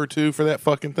chauffeur too for that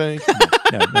fucking thing?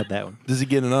 No, not that one. Does he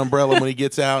get an umbrella when he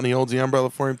gets out and he holds the umbrella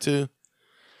for him too?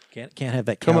 Can't have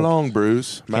that. Cow, Come along,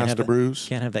 Bruce. can't have Master that- Bruce.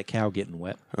 Can't have that cow getting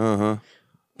wet. Uh-huh.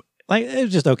 Like it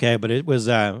was just okay, but it was.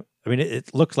 I mean,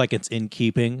 it looks like it's in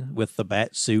keeping with the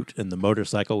bat suit and the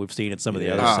motorcycle we've seen in some of the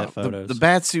other set photos. The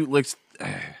bat suit looks.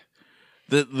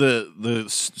 The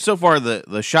so far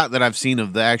the shot that I've seen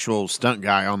of the actual stunt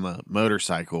guy on the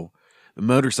motorcycle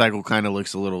kind of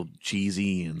looks a little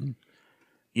cheesy, and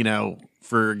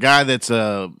for a guy that's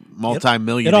a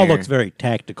multi-millionaire, it all looks very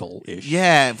tactical-ish.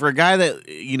 yeah. For a guy that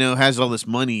has all this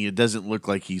money, it doesn't look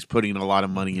like he's putting a lot of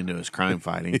money into his crime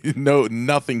fighting. No,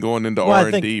 nothing going into Well, I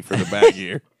R&D for the bat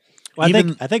gear. Well,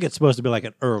 Even- I think it's supposed to be like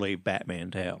an early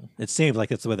Batman tale. It seems like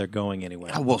that's the way they're going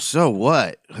anyway. Well, so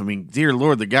what? I mean, dear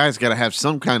Lord, the guy's got to have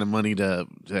some kind of money to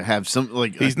have some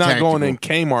like. He's a not going in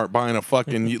tactical- Kmart buying a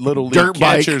fucking little league Dirt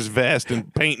bike. catcher's vest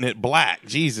and painting it black.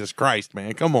 Jesus Christ,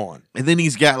 man. Come on. And then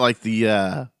he's got like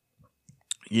the,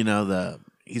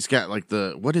 he's got like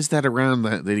the what is that around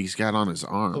that he's got on his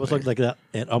arm? It almost there? looked like that.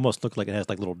 It almost looked like it has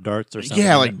like little darts or something.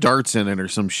 Yeah, like darts in it or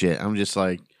some shit. I'm just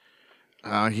like,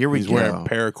 here we He's go. wearing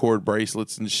paracord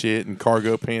bracelets and shit and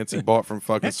cargo pants he bought from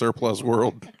fucking Surplus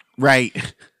World. Right.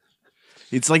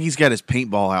 It's like he's got his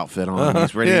paintball outfit on.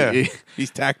 He's ready. Yeah. He's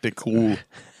tactical.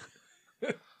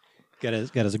 got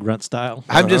his grunt style.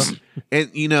 I'm just,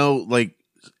 and like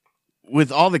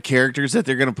with all the characters that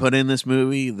they're going to put in this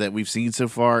movie that we've seen so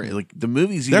far, like the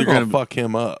movie's They're either going going to fuck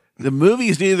him up. the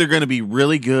movie's either going to be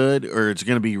really good or it's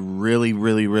going to be really,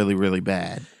 really, really, really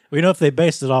bad. Well, if they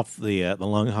based it off the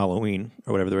Long Halloween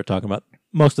or whatever they were talking about,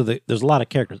 there's a lot of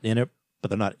characters in it, but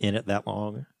they're not in it that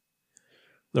long.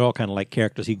 They're all kind of like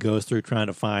characters he goes through trying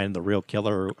to find the real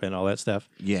killer and all that stuff.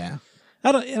 Yeah.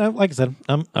 I don't, like I said,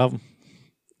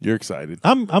 You're excited.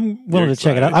 I'm willing You're to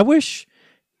check it out. excited. I wish,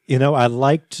 I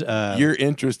liked. Your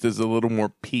interest is a little more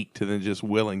piqued than just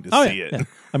willing to see it. Yeah.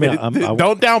 I mean,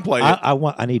 don't downplay it.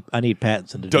 I need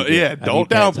Pattinson to do good. Don't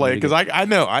downplay it because I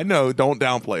know. Don't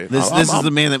downplay it. This is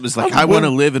the man that was like, I want to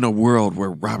live in a world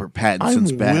where Robert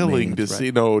Pattinson's I'm Batman. willing to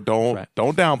see. No, don't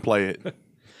downplay it.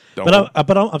 Don't.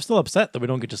 But I'm still upset that we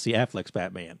don't get to see Affleck's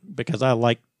Batman because I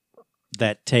like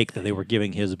that take that they were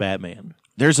giving his Batman.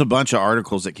 There's a bunch of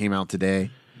articles that came out today.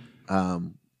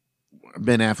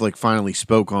 Ben Affleck finally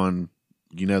spoke on,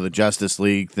 the Justice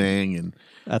League thing, and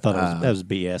I thought that was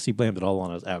BS. He blamed it all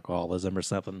on his alcoholism or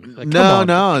something. Like,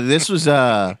 no, this was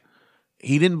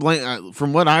he didn't blame.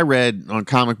 From what I read on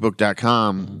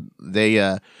comicbook.com, they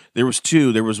there was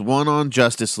two. There was one on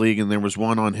Justice League, and there was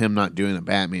one on him not doing a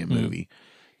Batman movie,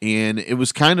 and it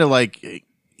was kind of like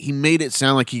he made it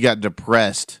sound like he got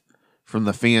depressed from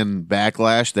the fan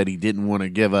backlash that he didn't want to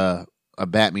give a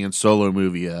Batman solo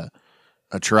movie a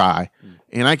try,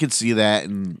 and I could see that.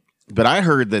 But I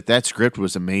heard that script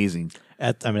was amazing.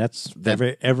 That's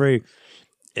every.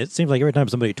 It seems like every time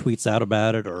somebody tweets out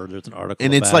about it or there's an article,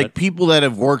 And it's about like it, people that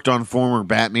have worked on former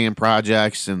Batman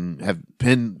projects and have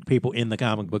penned people in the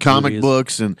comic comic movies.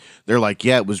 books, and they're like,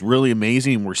 "Yeah, it was really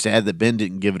amazing. And we're sad that Ben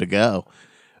didn't give it a go."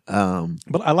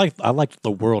 But I liked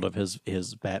the world of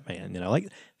his Batman. Like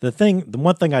the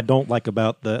one thing I don't like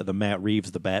about the Matt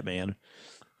Reeves the Batman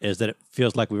is that it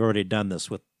feels like we've already done this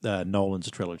with Nolan's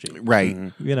trilogy. Right.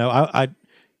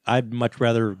 I'd much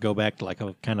rather go back to like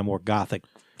a kind of more gothic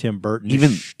Tim Burton.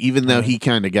 Even though he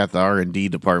kind of got the R&D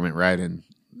department right in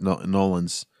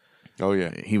Nolan's. Oh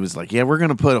yeah. He was like, "Yeah, we're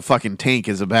gonna put a fucking tank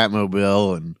as a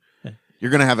Batmobile, and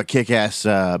you're gonna have a kick-ass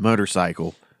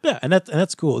motorcycle." Yeah, and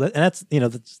that's cool. That's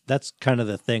kind of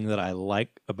the thing that I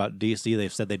like about DC.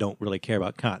 They've said they don't really care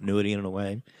about continuity in a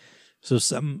way.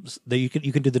 So you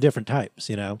can do the different types,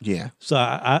 Yeah. So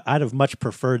I'd have much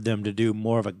preferred them to do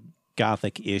more of a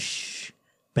gothic-ish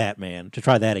Batman, to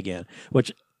try that again,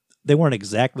 which they weren't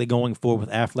exactly going for with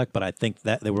Affleck, but I think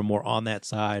that they were more on that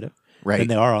side than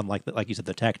they are on like you said,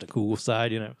 the tactical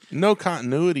side. No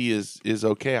continuity is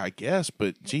okay, I guess,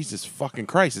 but Jesus fucking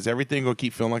Christ, is everything going to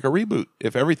keep feeling like a reboot?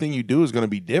 If everything you do is going to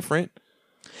be different.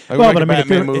 Like well, we'll but make I a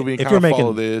mean, Batman movie and if kind of you're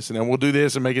follow making this, and then we'll do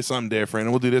this and make it something different,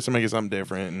 and we'll do this and make it something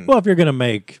different. And, well, if you're gonna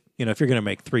make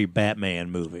 3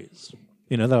 Batman movies,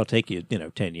 that'll take you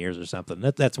 10 years or something.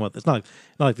 That's one. It's not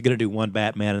like they're gonna do one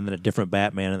Batman and then a different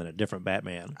Batman and then a different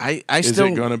Batman. Is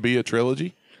it going to be a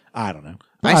trilogy? I don't know.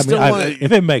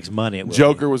 If it makes money, it will.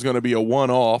 Joker was going to be a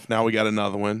one-off. Now we got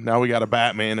another one. Now we got a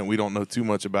Batman that we don't know too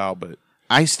much about, but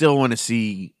I still want to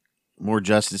see more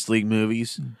Justice League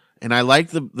movies. And I like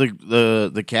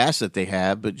the cast that they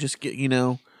have, but just get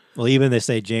Well, even they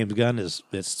say James Gunn is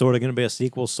sort of going to be a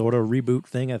sequel, sort of reboot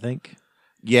thing. I think.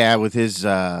 Yeah, with his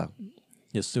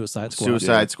Suicide Squad.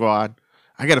 Suicide Squad.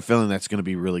 I got a feeling that's going to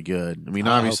be really good. I mean,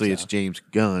 obviously it's James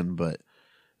Gunn, but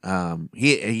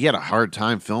he had a hard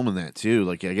time filming that too.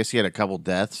 Like I guess he had a couple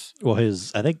deaths. Well,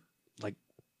 I think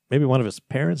maybe one of his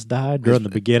parents died during the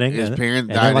beginning. His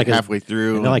parents died halfway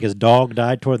through. And then his dog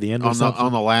died toward the end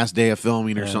on the last day of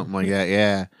filming or something like that.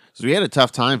 Yeah. So he had a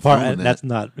tough time filming that. That's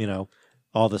not,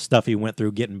 all the stuff he went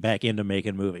through getting back into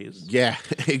making movies. Yeah,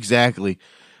 exactly.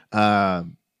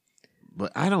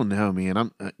 But I don't know, man.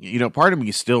 I'm part of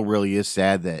me still really is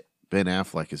sad that Ben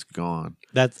Affleck is gone.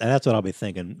 That's what I'll be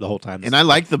thinking the whole time. And I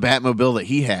like the Batmobile that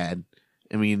he had.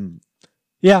 I mean,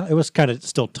 yeah, it was kind of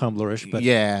still Tumblr-ish, but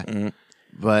yeah.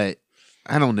 But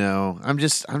I don't know. I'm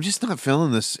just not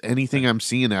feeling anything I'm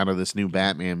seeing out of this new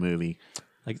Batman movie.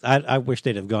 Like I wish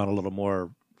they'd have gone a little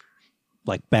more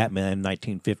like Batman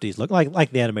 1950s look,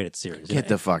 like the animated series. Get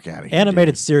the fuck out of here.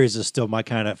 Animated series is still my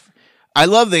kind of. I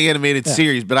love the animated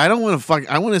series, but I don't want to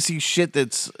I want to see shit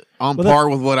that's on par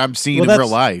with what I'm seeing in real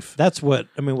life. That's what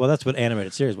that's what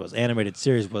animated series was. Animated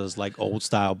series was like old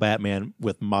style Batman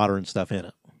with modern stuff in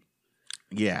it.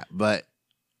 Yeah, but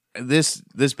this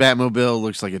Batmobile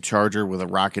looks like a Charger with a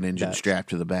rocket engine strapped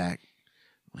to the back.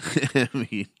 I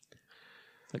mean,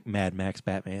 like Mad Max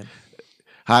Batman.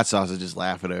 Hot Sauce is just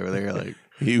laughing over there, like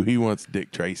he wants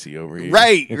Dick Tracy over here.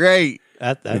 Right. They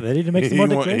need to make some more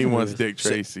Dick Tracy. He wants Dick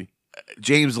Tracy.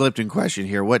 James Lipton question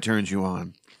here: what turns you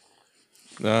on?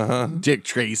 Dick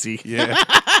Tracy. Yeah.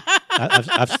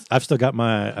 I've still got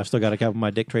a couple of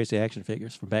my Dick Tracy action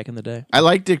figures from back in the day. I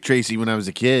liked Dick Tracy when I was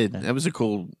a kid. That was a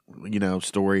cool,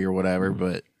 story or whatever.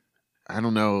 But I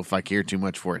don't know if I care too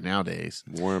much for it nowadays.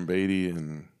 Warren Beatty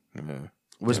and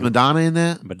was Madonna in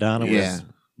that? Madonna was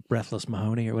Breathless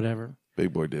Mahoney or whatever.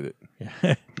 Big Boy did it.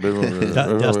 Yeah.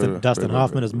 Dustin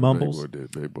Hoffman as Mumbles.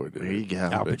 Big Boy did it. There you go.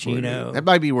 Al Pacino. That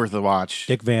might be worth a watch.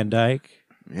 Dick Van Dyke.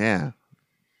 Yeah.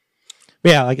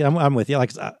 Yeah, like I'm with you.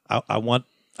 Like I want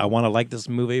to like this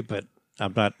movie, but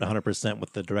I'm not 100%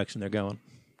 with the direction they're going.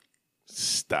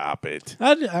 Stop it.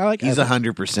 I like. He's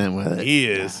 100% with it. He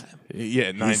is.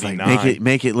 Yeah, 99. Like,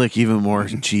 make it look even more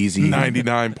cheesy.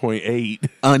 99.8.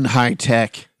 Un-high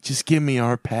tech. Just give me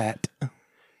our Pat.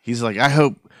 He's like, I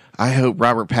hope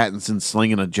Robert Pattinson's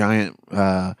slinging a giant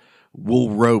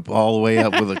wool rope all the way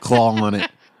up with a claw on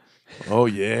it. Oh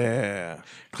yeah,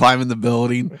 climbing the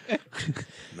building.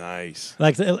 Nice.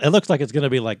 Like it looks like it's going to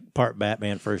be like part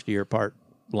Batman first year, part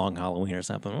Long Halloween or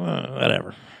something.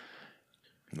 Whatever.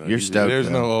 No, You're stoked. There's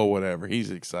though. whatever. He's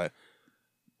excited.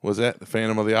 Was that the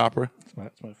Phantom of the Opera?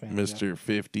 That's my fan. Mr.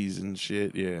 50s and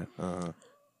shit. Yeah.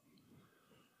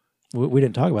 We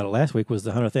didn't talk about it last week. Was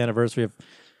the 100th anniversary of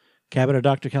Cabinet of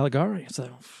Dr. Caligari. So,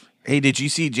 hey, did you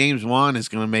see James Wan is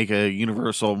going to make a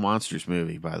Universal Monsters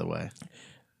movie? By the way,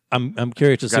 I'm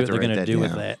curious to see what they're going to do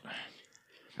with that.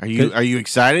 Are you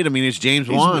excited? I mean, it's James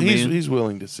Wan. He's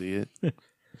willing to see it.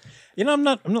 I'm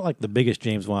not like the biggest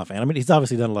James Wan fan. I mean, he's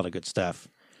obviously done a lot of good stuff,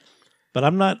 but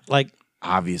I'm not like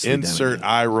obviously. Insert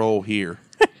eye roll here.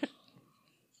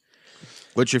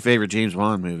 What's your favorite James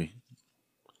Wan movie?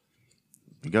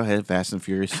 Go ahead, Fast and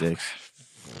Furious 6.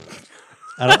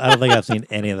 I don't think I've seen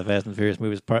any of the Fast and Furious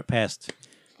movies past.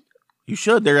 You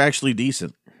should. They're actually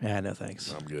decent. Yeah, no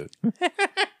thanks. I'm good.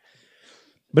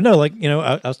 But no,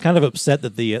 I was kind of upset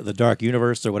that the Dark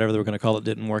Universe or whatever they were going to call it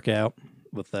didn't work out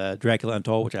with Dracula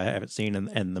Untold, which I haven't seen,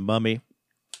 and The Mummy,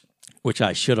 which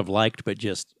I should have liked, but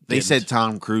just they said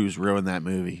Tom Cruise ruined that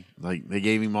movie. Like they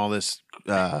gave him all this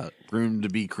room to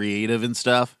be creative and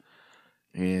stuff,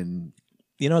 and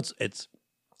it's.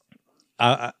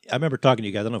 I remember talking to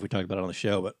you guys. I don't know if we talked about it on the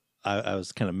show, but I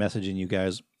was kind of messaging you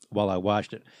guys while I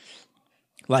watched it.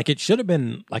 Like it should have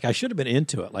been. Like I should have been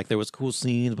into it. Like there was cool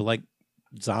scenes, but like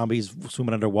zombies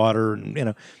swimming underwater,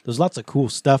 and there's lots of cool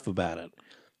stuff about it.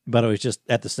 But it was just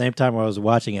at the same time while I was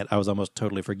watching it, I was almost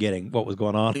totally forgetting what was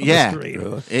going on the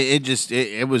screen.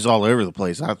 It was all over the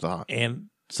place, I thought. And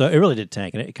so it really did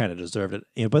tank, and it kind of deserved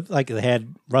it. But like they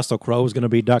had Russell Crowe was going to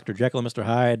be Dr. Jekyll and Mr.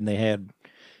 Hyde, and they had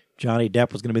Johnny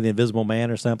Depp was going to be the Invisible Man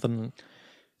or something.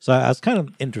 So I was kind of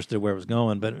interested where it was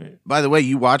going. But by the way,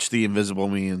 you watched The Invisible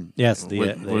Man. Yes, what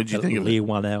did you think of Lee it?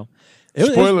 Whannell.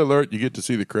 Spoiler alert, you get to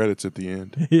see the credits at the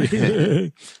end.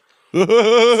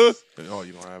 Oh,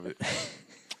 you don't have it.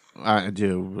 I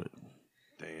do.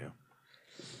 Damn.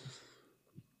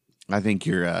 I think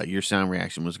your sound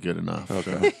reaction was good enough.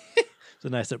 Okay. It's a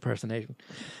nice impersonation.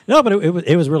 No, but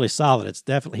it was really solid. It's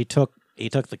definitely he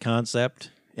took the concept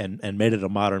and made it a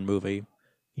modern movie.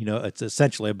 It's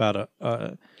essentially about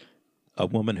a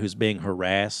woman who's being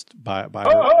harassed by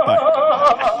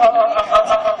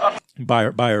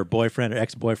her boyfriend or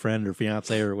ex-boyfriend or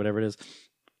fiance or whatever it is.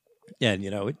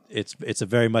 And it's a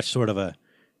very much sort of a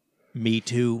Me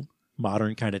Too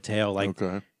modern kind of tale. Like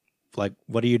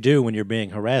what do you do when you're being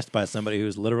harassed by somebody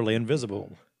who's literally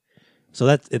invisible? So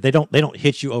that they don't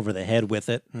hit you over the head with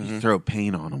it. You throw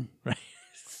paint on them,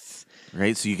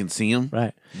 right? So you can see them,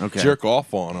 right? Okay, jerk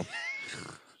off on them.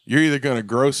 You're either going to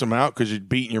gross them out because you're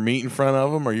beating your meat in front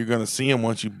of them, or you're going to see them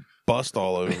once you bust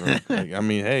all over them.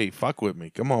 Hey, fuck with me.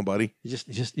 Come on, buddy. You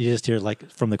just hear like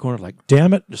from the corner, like,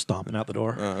 damn it, just stomping out the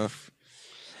door.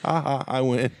 I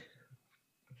win.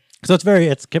 So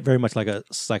it's kept very much like a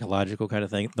psychological kind of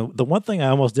thing. The one thing I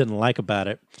almost didn't like about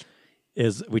it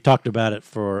is we talked about it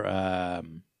for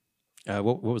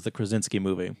what was the Krasinski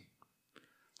movie?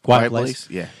 Quiet Place.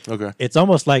 Yeah. Okay. It's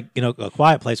almost like A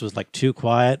Quiet Place was like too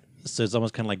quiet, so it's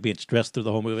almost kind of like being stressed through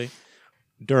the whole movie.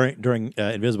 During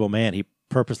Invisible Man, he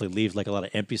purposely leaves like a lot of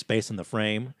empty space in the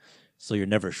frame, so you're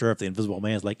never sure if the Invisible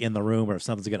Man's like in the room or if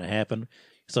something's going to happen.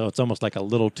 So it's almost like a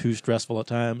little too stressful at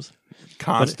times.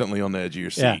 Constantly on the edge of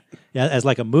your seat. Yeah. As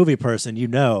like a movie person,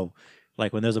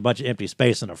 like when there's a bunch of empty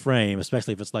space in a frame,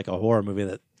 especially if it's like a horror movie,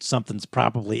 that something's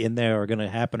probably in there or going to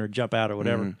happen or jump out or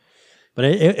whatever. Mm-hmm. But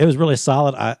it was really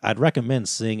solid. I'd recommend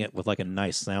seeing it with like a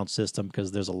nice sound system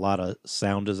because there's a lot of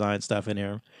sound design stuff in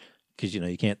here. Because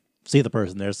you can't see the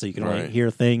person there, so you can only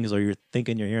hear things, or you're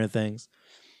thinking you're hearing things.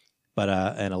 But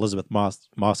and Elizabeth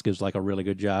Moss gives like a really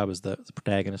good job as the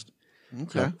protagonist.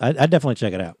 Okay, so I'd definitely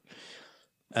check it out.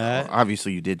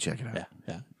 Obviously, you did check it out.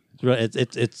 Yeah.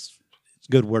 It's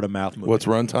good word of mouth movie. What's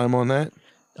runtime on that?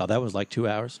 Oh, that was like 2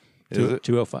 hours. Is it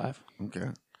 2:05? Okay.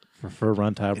 For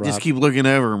Runtime Rob. Just keep looking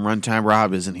over, and Runtime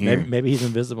Rob isn't here. Maybe he's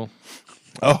invisible.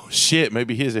 Oh shit!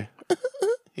 Maybe he's there.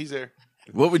 He's there.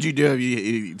 What would you do if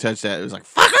you touched that? It was like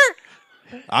fucker.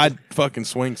 I'd fucking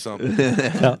swing something.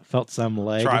 felt some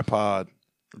leg. Tripod.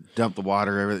 Dump the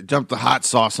water, everything. Dump the hot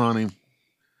sauce on him.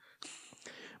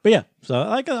 But yeah, so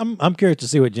I'm curious to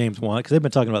see what James Wan, because they've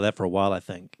been talking about that for a while. I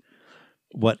think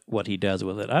what he does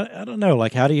with it. I don't know.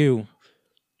 Like, how do you?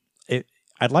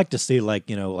 I'd like to see like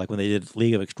when they did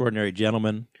League of Extraordinary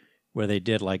Gentlemen, where they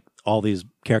did like all these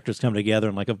characters come together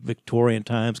in like a Victorian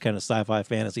times kind of sci-fi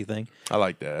fantasy thing. I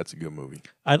like that. That's a good movie.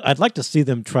 I'd like to see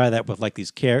them try that with like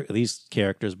these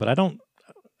characters, but I don't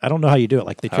know how you do it.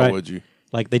 Like how would you?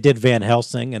 Like they did Van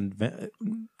Helsing, and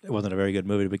it wasn't a very good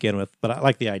movie to begin with, but I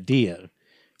like the idea,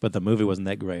 but the movie wasn't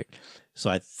that great. So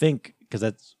I think, because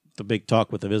that's the big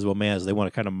talk with Invisible Man, is they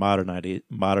want to kind of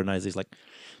modernize these. Like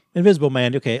Invisible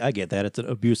Man, okay, I get that. It's an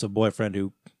abusive boyfriend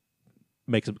who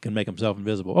can make himself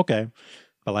invisible. Okay.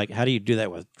 But like, how do you do that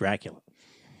with Dracula?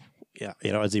 Yeah.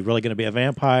 Is he really going to be a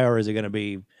vampire, or is he going to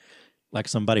be like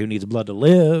somebody who needs blood to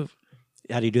live?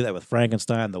 How do you do that with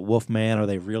Frankenstein, the Wolfman? Are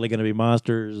they really going to be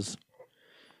monsters?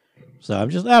 So I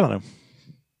don't know.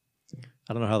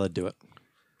 I don't know how they do it.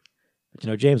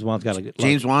 But, James Wan's got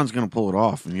James Wan's going to pull it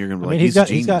off, and you're going to be like, he's a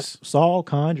genius. He's got Saul,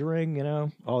 Conjuring,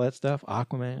 all that stuff,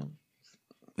 Aquaman.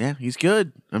 Yeah, he's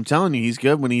good. I'm telling you, he's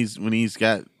good when he's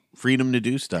got freedom to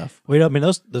do stuff. Well,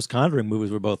 those Conjuring movies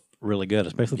were both really good,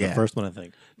 especially the first one, I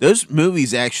think. Those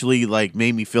movies actually like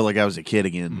made me feel like I was a kid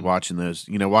again watching those.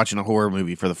 Watching a horror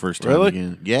movie for the first time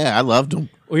again. Yeah, I loved them.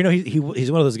 Well,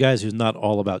 he's one of those guys who's not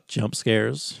all about jump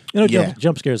scares.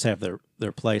 Jump scares have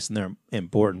their place, and they're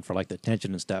important for like the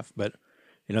tension and stuff. But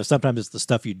sometimes it's the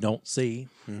stuff you don't see,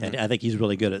 and I think he's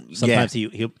really good at. Sometimes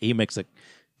he makes a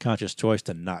conscious choice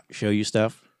to not show you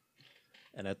stuff.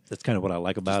 And that's kind of what I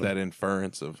like about that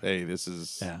inference of, hey, this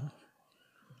is... Yeah.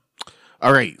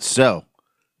 All right, so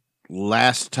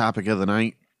last topic of the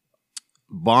night.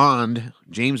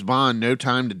 James Bond, No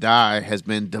Time to Die, has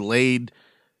been delayed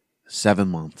 7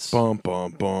 months. Bum,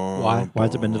 bum, bum. Why? Why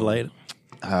has it been delayed?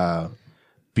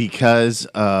 Because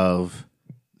of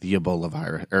the Ebola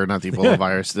virus, or not the Ebola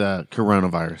virus, the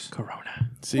coronavirus. Corona.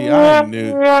 See, I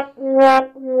knew.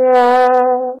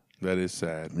 That is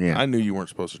sad. Yeah. I knew you weren't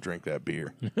supposed to drink that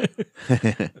beer.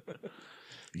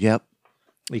 Yep.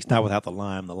 At least not without the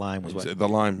lime. The lime was what. The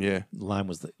lime, yeah. The lime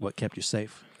was what kept you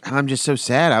safe. And I'm just so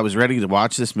sad. I was ready to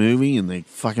watch this movie, and they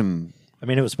fucking I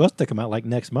mean, it was supposed to come out like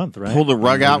next month, right? pulled the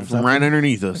rug out from right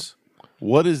underneath us.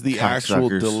 What is the actual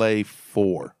Cocksuckers. delay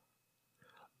for?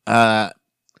 Because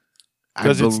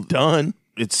Because it's done.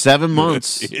 It's 7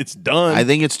 months. It's done. I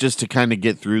think it's just to kind of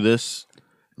get through this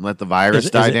and let the virus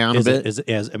die down a bit. Is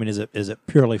it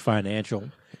purely financial?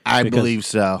 I believe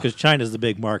so. Because China's the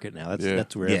big market now.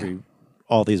 That's where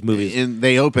all these movies. And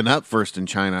they open up first in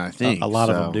China, I think. A lot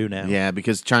of them do now. Yeah,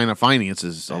 because China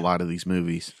finances a lot of these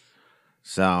movies.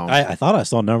 So I thought I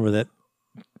saw a number that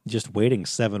just waiting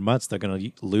 7 months, they're going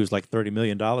to lose like $30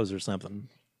 million or something.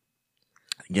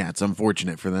 yeah, it's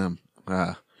unfortunate for them.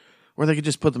 Or they could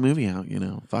just put the movie out,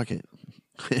 Fuck it.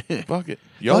 Fuck it.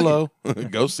 YOLO.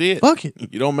 Go see it. Fuck it.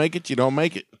 You don't make it, you don't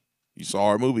make it. You saw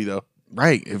our movie, though.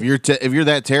 Right. If you're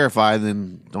that terrified,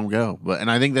 then don't go. And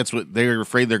I think that's what they're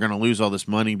afraid they're going to lose all this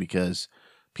money because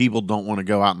people don't want to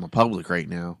go out in the public right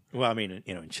now. Well, I mean,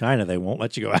 in China, they won't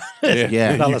let you go out.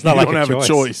 Yeah. It's not like don't have a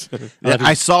choice.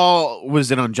 I saw,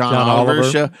 was it on John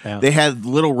Oliver's show? Yeah. They had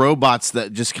little robots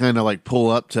that just kind of like pull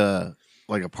up to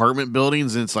like apartment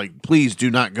buildings, and it's like, please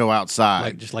do not go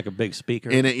outside. just like a big speaker.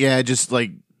 And it just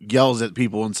like yells at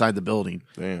people inside the building.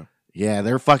 Damn. Yeah,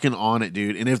 they're fucking on it,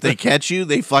 dude. And if they catch you,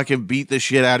 they fucking beat the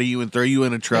shit out of you and throw you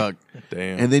in a truck.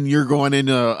 Damn. And then you're going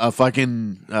into a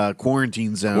fucking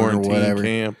quarantine zone or whatever.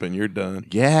 Camp, and you're done.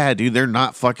 Yeah, dude, they're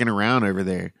not fucking around over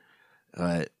there.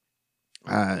 But,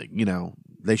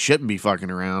 they shouldn't be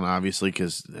fucking around, obviously,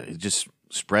 because it just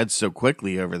spreads so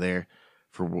quickly over there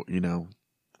for,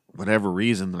 whatever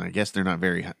reason. I guess they're not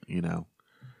very, some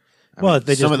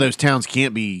of those towns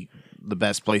can't be the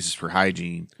best places for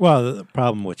hygiene. Well, the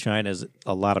problem with China is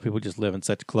a lot of people just live in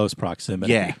such close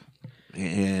proximity. Yeah.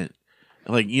 And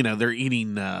they're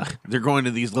eating, they're going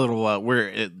to these little, where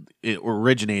it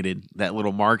originated, that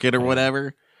little market or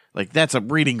whatever. Like, that's a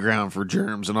breeding ground for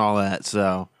germs and all that.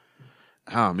 So,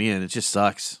 oh man, it just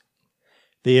sucks.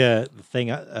 The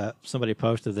thing, somebody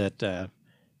posted that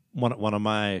one of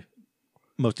my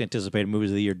most anticipated movies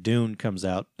of the year, Dune, comes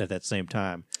out at that same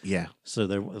time. Yeah. So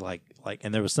they're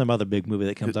and there was some other big movie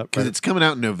that comes out because it's coming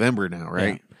out in November now,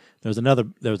 right? Yeah. There was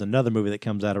another movie that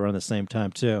comes out around the same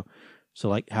time too. So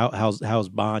like, how's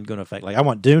Bond going to affect? Like, I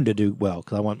want Dune to do well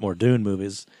because I want more Dune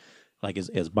movies. Like,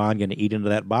 is Bond going to eat into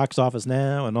that box office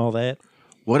now and all that?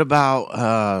 What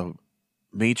about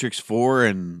Matrix 4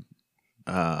 and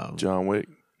John Wick?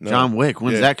 No. John Wick?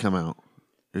 When does that come out?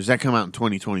 Or does that come out in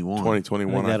 2021?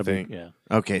 2021, I think. Yeah.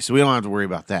 Okay, so we don't have to worry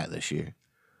about that this year.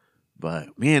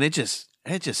 But man, it just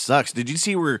sucks. Did you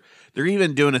see where they're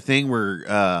even doing a thing where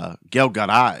Gal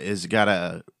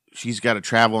Gadot she's got to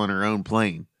travel in her own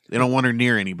plane? They don't want her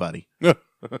near anybody.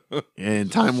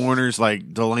 And Time Warner's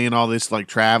like delaying all this like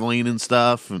traveling and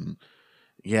stuff, and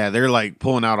yeah, they're like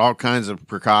pulling out all kinds of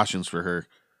precautions for her.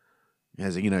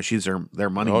 As she's their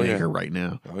moneymaker right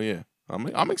now. Oh yeah.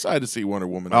 I'm excited to see Wonder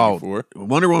Woman 84.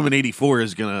 Wonder Woman 84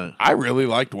 is gonna. I really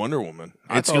liked Wonder Woman.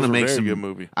 It's gonna make a some good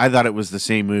movie. I thought it was the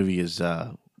same movie as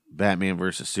Batman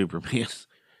versus Superman.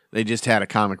 They just had a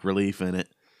comic relief in it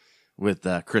with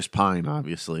Chris Pine,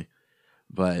 obviously,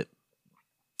 but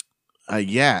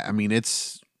yeah, I mean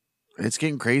it's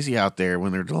getting crazy out there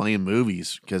when they're delaying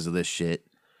movies because of this shit.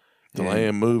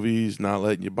 Delaying movies, not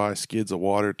letting you buy skids of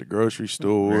water at the grocery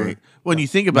store. Right. When you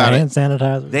think about Hand it,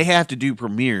 sanitizer. they have to do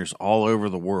premieres all over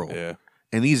the world. Yeah.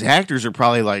 And these actors are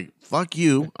probably like, fuck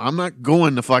you. I'm not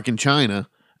going to fucking China.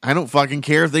 I don't fucking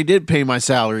care if they did pay my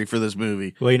salary for this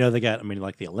movie. Well,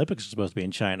 the Olympics are supposed to be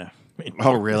in China.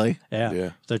 Oh, really? Yeah.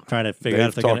 Yeah. They're trying to figure out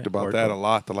if They've they're talked about that a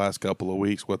lot the last couple of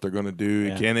weeks, what they're going to do.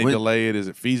 Yeah. Can they delay it? Is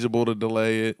it feasible to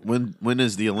delay it? When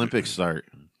does the Olympics start?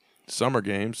 Summer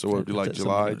games, so it'll be like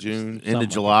July, June. End of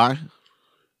July?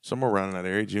 Somewhere around in that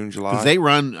area, June, July. Because they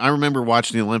run, I remember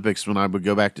watching the Olympics when I would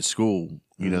go back to school,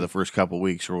 the first couple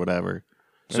weeks or whatever.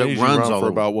 So and it runs run all for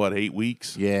over. about, 8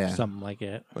 weeks? Yeah. something like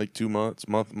that. Like 2 months,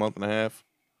 month and a half.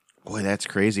 Boy, that's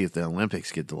crazy if the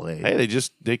Olympics get delayed. Hey,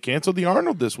 they canceled the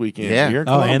Arnold this weekend. Yeah. Here in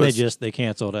Oh, and Columbus. they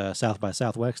canceled South by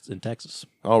Southwest in Texas.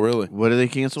 Oh, really? What do they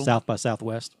cancel? South by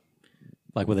Southwest,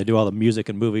 like where they do all the music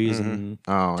and movies and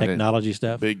Oh, technology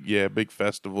stuff. Big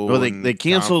festival. Well, and they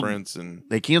canceled. conference and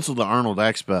They canceled the Arnold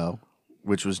Expo,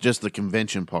 which was just the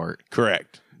convention part.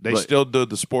 correct. They But- still do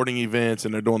the sporting events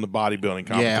and they're doing the bodybuilding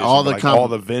competition. all the all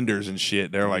the vendors and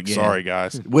shit. They're like, Yeah. sorry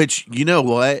guys. Which, you know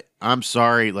what? I'm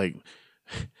sorry. Like,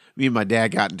 me and my dad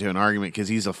got into an argument because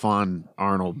he's a fond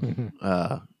Arnold.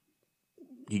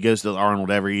 He goes to the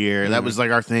Arnold every year. That was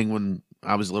like our thing when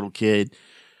I was a little kid.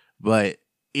 But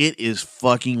it is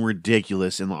fucking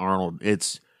ridiculous in the Arnold.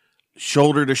 It's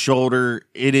shoulder to shoulder.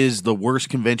 It is the worst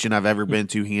convention I've ever been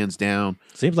to, hands down.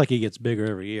 Seems like he gets bigger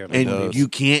every year. And you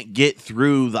can't get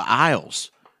through the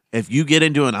aisles. If you get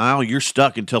into an aisle, you're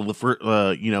stuck until the first,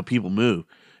 people move.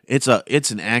 It's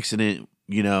an accident,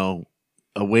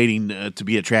 awaiting to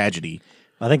be a tragedy.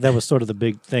 I think that was sort of the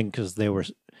big thing because they were.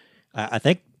 I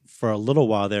think for a little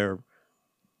while there,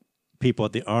 people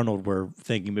at the Arnold were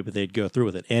thinking maybe they'd go through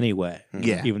with it anyway.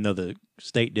 Yeah. Even though the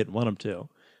state didn't want them to.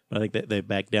 But I think they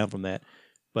backed down from that.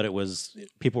 But it was,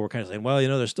 people were kind of saying, well,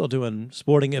 they're still doing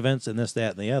sporting events and this,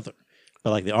 that, and the other.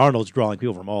 But like the Arnold's drawing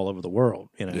people from all over the world.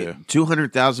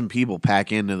 200,000 people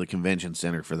pack into the convention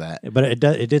center for that. But it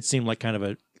did seem like kind of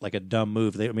a dumb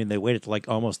move. They waited till like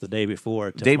almost the day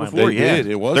before. Day before, yeah.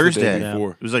 It was Thursday. The day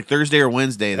before. It was like Thursday or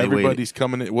Wednesday. Everybody's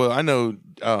coming in. Well, I know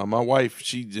my wife,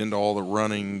 she's into all the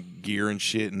running gear and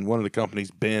shit, and one of the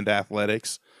companies, Bend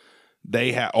Athletics,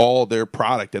 they had all their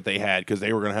product that they had because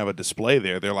they were going to have a display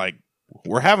there. They're like,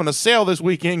 we're having a sale this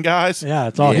weekend, guys. Yeah,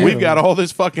 it's all We've got all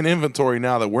this fucking inventory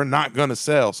now that we're not going to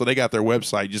sell. So they got their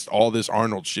website, just all this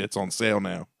Arnold shit's on sale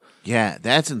now. Yeah,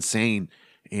 that's insane.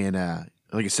 And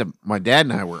like I said, my dad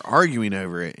and I were arguing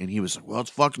over it, and he was like, well,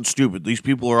 it's fucking stupid. These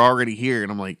people are already here.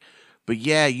 And I'm like, but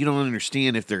yeah, you don't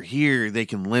understand. If they're here, they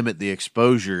can limit the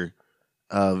exposure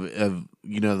of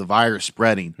the virus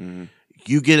spreading. Mm-hmm.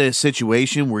 You get a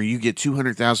situation where you get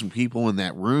 200,000 people in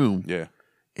that room. Yeah.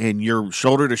 And you're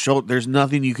shoulder to shoulder. There's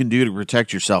nothing you can do to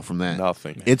protect yourself from that.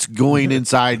 Nothing. It's going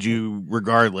inside you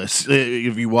regardless.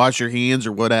 If you wash your hands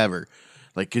or whatever,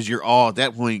 like because you're all at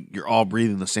that point, you're all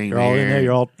breathing the same air. You're all in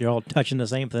there. You're all touching the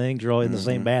same things. You're all in the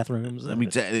same bathrooms. I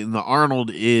mean, and the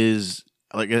Arnold is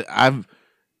like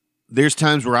there's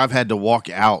times where I've had to walk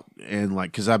out and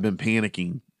like because I've been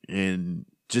panicking and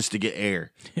just to get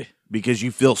air because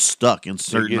you feel stuck in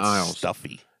certain aisles.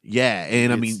 Stuffy. Yeah,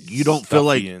 and I mean, you don't feel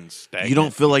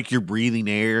like you're breathing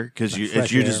air because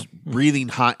you're just breathing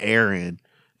hot air in,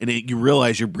 and you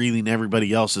realize you're breathing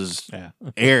everybody else's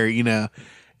air, and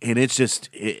it's just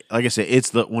like I said,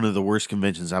 it's one of the worst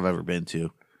conventions I've ever been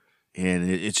to, and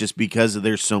it's just because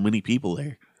there's so many people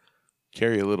there.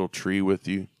 Carry a little tree with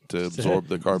you to absorb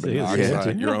the carbon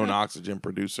dioxide. Your own oxygen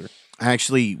producer.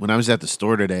 Actually, when I was at the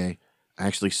store today, I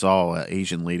actually saw an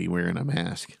Asian lady wearing a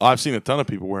mask. I've seen a ton of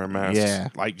people wearing masks. Yeah.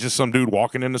 Like just some dude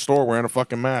walking in the store wearing a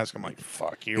fucking mask. I'm like,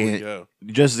 fuck, here we go.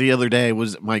 Just the other day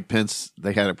was Mike Pence.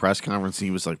 They had a press conference. And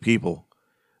he was like, people,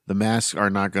 the masks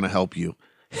are not going to help you.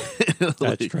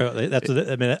 That's true.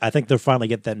 I think they'll finally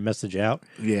get that message out.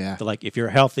 Yeah. Like, if you're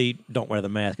healthy, don't wear the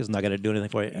mask. It's not going to do anything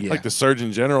for you. Yeah. Like the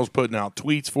Surgeon General's putting out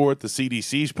tweets for it. The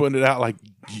CDC's putting it out. Like,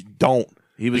 you don't.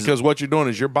 Because what you're doing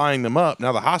is you're buying them up.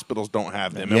 Now the hospitals don't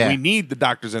have them. And we need the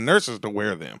doctors and nurses to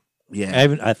wear them.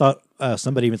 Yeah. I thought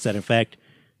somebody even said, in fact,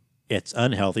 it's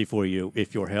unhealthy for you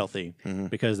if you're healthy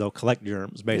because they'll collect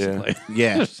germs, basically.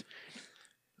 Yeah.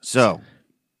 So,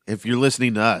 if you're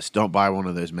listening to us, don't buy one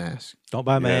of those masks. Don't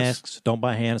buy masks. Don't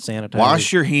buy hand sanitizer.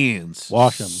 Wash your hands.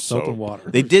 Wash them. Soap and water.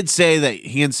 They did say that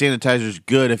hand sanitizer is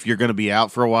good if you're going to be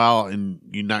out for a while and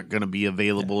you're not going to be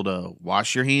available to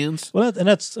wash your hands. Well, and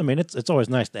that's, it's always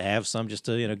nice to have some just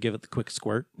to, give it the quick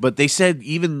squirt. But they said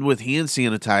even with hand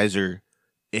sanitizer,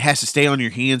 it has to stay on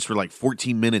your hands for like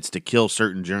 14 minutes to kill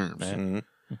certain germs. Mm-hmm.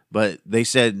 But they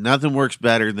said nothing works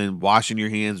better than washing your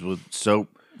hands with soap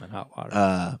and hot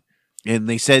water. And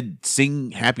they said sing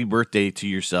happy birthday to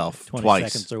yourself 20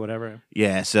 twice. seconds or whatever.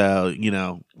 Yeah, so,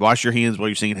 wash your hands while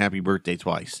you're singing happy birthday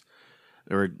twice.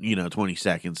 Or, 20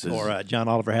 seconds. Or John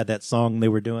Oliver had that song they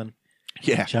were doing.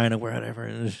 Yeah. China,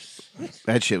 wherever.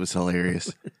 That shit was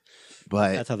hilarious.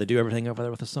 But that's how they do everything over there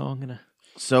with a song.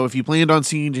 So if you planned on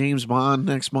seeing James Bond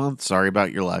next month, sorry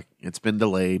about your luck. It's been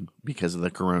delayed because of the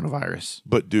coronavirus.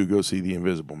 But do go see The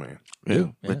Invisible Man. Yeah.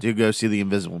 But do go see The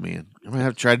Invisible Man. I'm gonna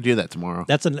have to try to do that tomorrow.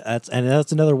 That's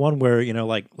another one where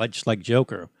just like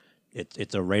Joker,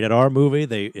 it's a rated R movie.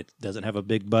 It doesn't have a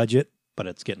big budget, but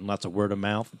it's getting lots of word of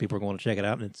mouth. People are going to check it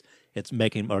out, and it's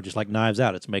making, or just like Knives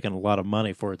Out, it's making a lot of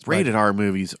money for its rated budget. R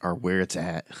movies are where it's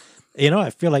at. I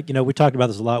feel like we talked about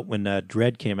this a lot when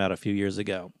Dredd came out a few years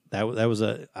ago. That was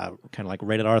a kind of like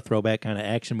rated R throwback kind of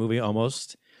action movie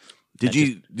almost. Did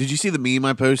you see the meme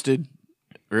I posted?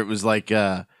 Or it was like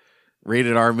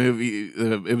rated R movie.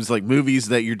 It was like movies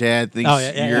that your dad thinks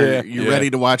you're ready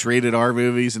to watch rated R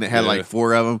movies, and it had like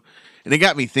 4 of them. And it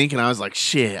got me thinking. I was like,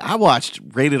 shit, I watched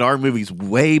rated R movies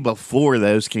way before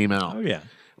those came out. Oh yeah.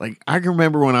 Like I can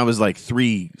remember when I was like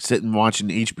 3, sitting watching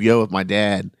HBO with my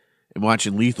dad. and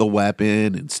watching Lethal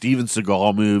Weapon and Steven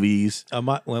Seagal movies.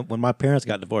 When my parents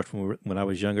got divorced when I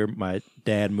was younger, my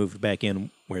dad moved back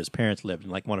in where his parents lived,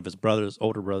 and like one of his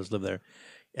older brothers lived there.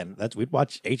 And we'd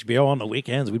watch HBO on the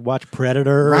weekends. We'd watch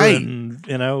Predator,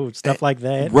 and stuff like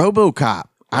that. RoboCop.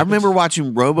 I remember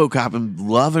watching RoboCop and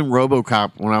loving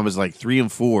RoboCop when I was like 3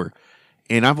 and 4.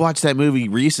 And I've watched that movie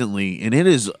recently, and it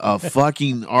is a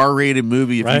fucking R-rated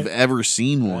movie if you've ever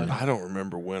seen one. I don't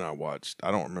remember when I watched.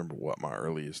 I don't remember what my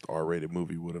earliest R-rated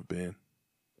movie would have been.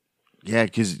 Yeah,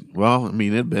 because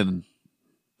it'd been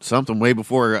something way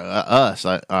before us,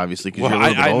 obviously, because you're a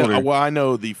little bit older. I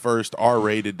know the first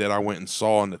R-rated that I went and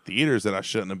saw in the theaters that I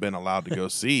shouldn't have been allowed to go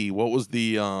see. What was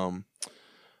the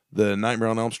Nightmare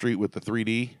on Elm Street with the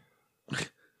 3D?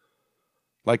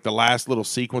 Like the last little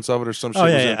sequence of it or some shit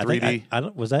was in 3D. I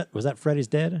don't, was that Freddy's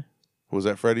Dead? Was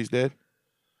that Freddy's Dead?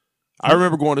 I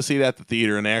remember going to see that at the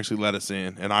theater, and they actually let us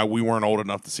in, and we weren't old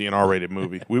enough to see an R-rated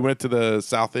movie. We went to the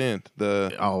South End.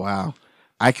 Oh, wow.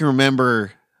 I can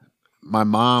remember my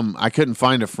mom, I couldn't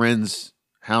find a friend's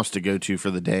house to go to for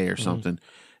the day or something,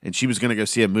 and she was going to go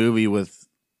see a movie with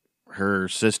her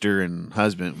sister and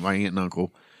husband, my aunt and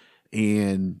uncle,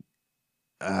 and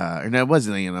it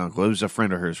wasn't an aunt and uncle. It was a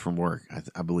friend of hers from work,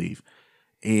 I believe.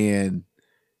 And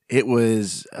it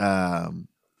was the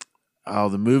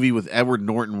movie with Edward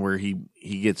Norton where he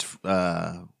gets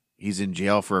he's in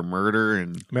jail for a murder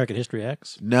and American History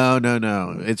X. No.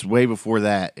 It's way before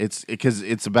that. It's because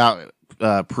it's about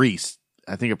priests.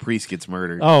 I think a priest gets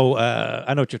murdered. Oh,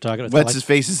 I know what you're talking about. What's his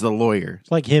face is the lawyer.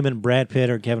 It's like him and Brad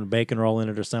Pitt or Kevin Bacon are all in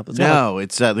it or something.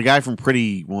 It's the guy from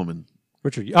Pretty Woman.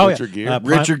 Richard Gere.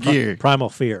 Richard Gere. Primal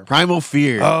Fear. Primal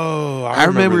Fear. Oh, I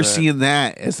remember seeing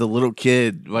that as a little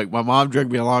kid. Like, my mom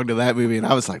dragged me along to that movie, and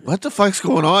I was like, what the fuck's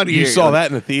going on here? You saw that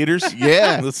in the theaters?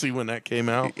 Yeah. Let's see when that came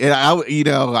out. And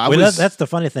that's the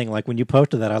funny thing. Like, when you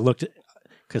posted that, I looked at,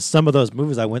 because some of those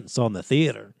movies I went and saw in the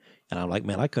theater, and I'm like,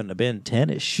 man, I couldn't have been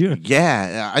 10-ish.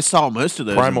 Yeah, I saw most of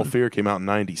those. Primal Fear came out in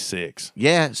 96.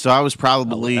 Yeah, so I was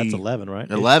probably... that's 11, right?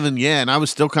 11, yeah, and I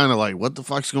was still kind of like, what the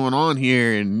fuck's going on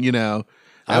here? And,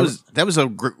 that was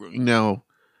a,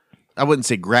 I wouldn't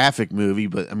say graphic movie,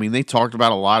 but, I mean, they talked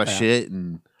about a lot of shit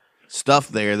and stuff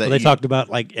there. That they talked about,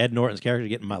 like, Ed Norton's character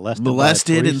getting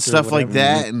molested and stuff like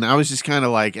that, and I was just kind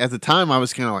of like, at the time, I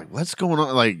was kind of like, what's going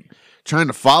on? Like... trying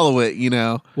to follow it,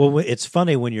 Well, it's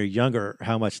funny when you're younger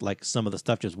how much like some of the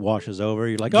stuff just washes over.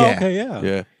 You're like, oh, okay,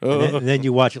 yeah. And then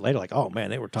you watch it later, like, oh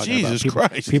man, they were talking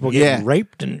about people getting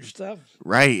raped and stuff.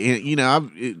 Right, and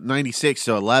I'm 96,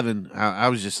 so 11. I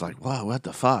was just like, wow, what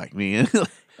the fuck, man.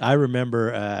 I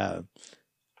remember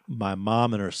my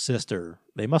mom and her sister.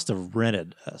 They must have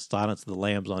rented Silence of the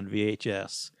Lambs on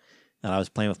VHS, and I was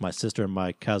playing with my sister and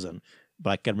my cousin. But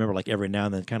I can remember, like, every now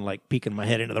and then kind of, like, peeking my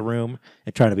head into the room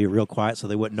and trying to be real quiet so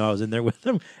they wouldn't know I was in there with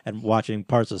them and watching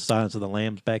parts of Silence of the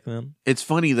Lambs back then. It's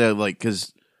funny, though, like,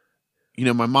 because,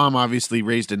 my mom obviously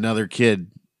raised another kid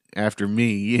after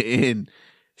me, and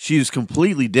she was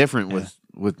completely different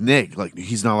with Nick. Like,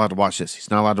 he's not allowed to watch this. He's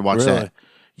not allowed to watch that.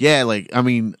 Yeah, like, I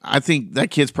mean, I think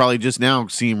that kid's probably just now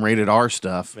seeing rated R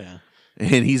stuff. Yeah.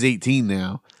 And he's 18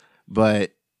 now.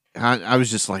 But I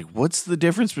was just like, what's the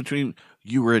difference between...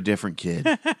 You were a different kid.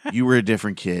 You were a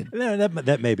different kid. No,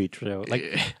 that may be true. Like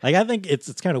I think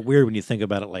it's kind of weird when you think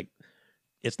about it. Like,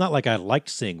 it's not like I liked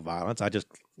seeing violence. I just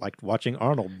liked watching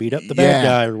Arnold beat up the bad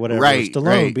guy or whatever. Right,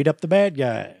 Stallone beat up the bad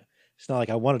guy. It's not like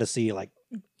I wanted to see like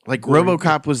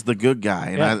RoboCop was the good guy,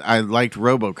 and I liked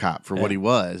RoboCop for what he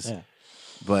was. Yeah.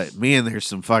 But man, there's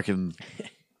some fucking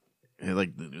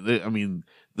I mean,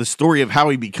 the story of how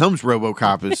he becomes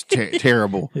RoboCop is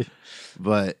terrible.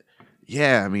 But.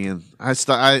 Yeah, I mean, I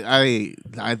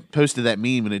posted that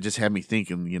meme and it just had me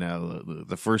thinking,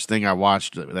 the first thing I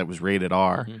watched that was rated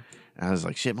R. Mm-hmm. I was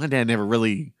like, shit, my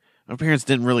parents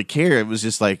didn't really care. It was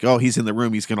just like, oh, he's in the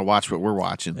room, he's going to watch what we're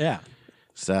watching. Yeah.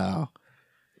 So,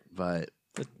 but.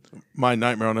 My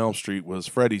Nightmare on Elm Street was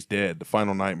Freddy's Dead, the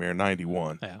final nightmare,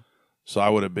 91. Yeah. So I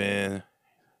would have been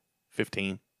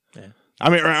 15. Yeah. I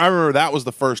mean, I remember that was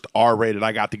the first R-rated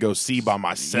I got to go see by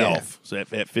myself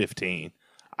at 15.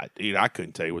 I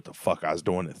couldn't tell you what the fuck I was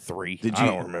doing at 3. I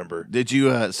don't remember. Did you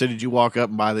walk up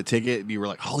and buy the ticket and you were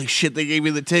like, holy shit, they gave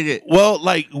me the ticket? Well,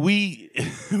 like we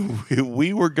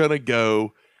were going to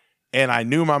go and I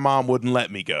knew my mom wouldn't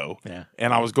let me go. Yeah.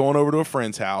 And I was going over to a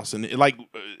friend's house and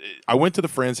I went to the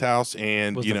friend's house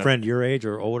and was the friend your age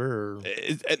or older? Or?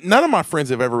 None of my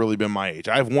friends have ever really been my age.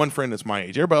 I have one friend that's my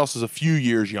age. Everybody else is a few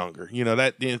years younger.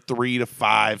 3 to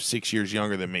 5, 6 years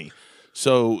younger than me.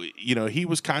 So, he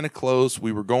was kind of close.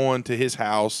 We were going to his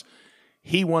house.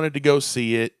 He wanted to go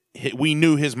see it. We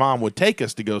knew his mom would take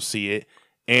us to go see it.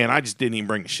 And I just didn't even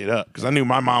bring the shit up because I knew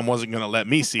my mom wasn't going to let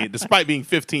me see it. Despite being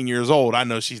 15 years old, I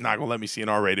know she's not going to let me see an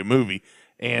R-rated movie.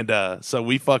 And so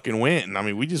we fucking went. And I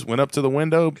mean, we just went up to the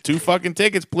window, 2 fucking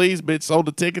tickets, please. Bitch sold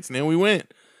the tickets, and then we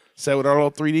went. Sat with our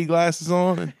little 3D glasses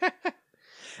on. And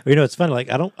You know, it's funny.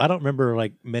 Like I don't remember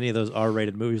like many of those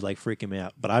R-rated movies like freaking me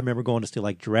out. But I remember going to see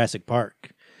like Jurassic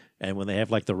Park, and when they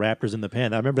have like the raptors in the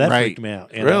pen, I remember that freaked me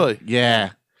out. And, really?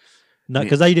 Yeah. Not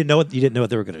because you didn't know what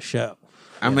they were going to show.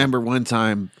 I remember one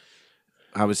time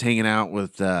I was hanging out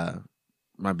with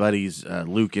my buddies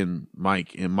Luke and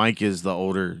Mike, and Mike is the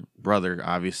older brother,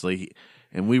 obviously,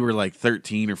 and we were like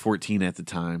 13 or 14 at the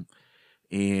time,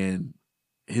 and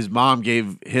his mom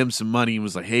gave him some money and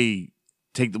was like, "Hey,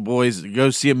 take the boys, go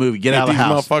see a movie, get out of the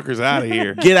house, motherfuckers out of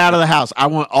here, get out of the house. I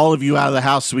want all of you out of the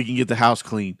house so we can get the house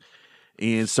clean."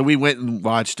 And so we went and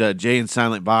watched Jay and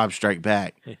Silent Bob Strike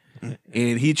Back,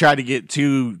 and he tried to get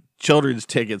 2 children's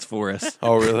tickets for us.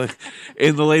 Oh, really?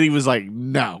 And the lady was like,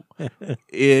 "No."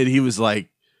 And he's like,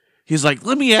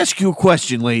 "Let me ask you a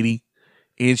question, lady."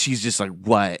 And she's just like,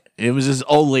 "What?" And it was this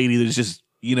old lady that's just,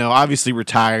 obviously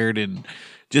retired and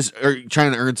just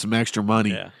trying to earn some extra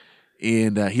money. Yeah.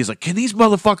 And he's like, "Can these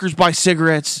motherfuckers buy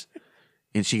cigarettes?"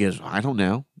 And she goes, "I don't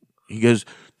know." He goes,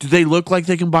 "Do they look like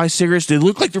they can buy cigarettes? Do they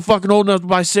look like they're fucking old enough to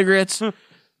buy cigarettes?"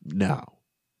 "No."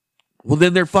 "Well,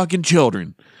 then they're fucking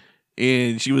children."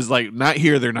 And she was like, "Not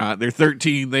here, they're not. They're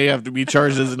 13. They have to be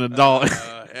charged as an adult."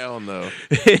 Hell no.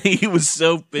 He was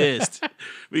so pissed.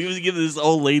 He was giving this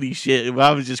old lady shit.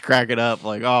 I was just cracking up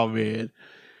like, oh, man.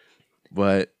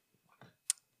 But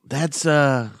that's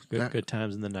good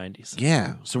times in the 90s.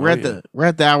 Yeah. So we're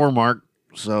at the hour mark.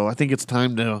 So I think it's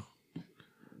time to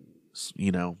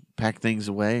pack things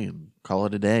away and call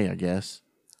it a day, I guess.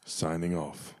 Signing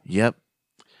off. Yep.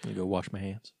 I'm gonna go wash my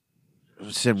hands.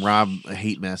 Send Rob a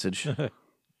hate message.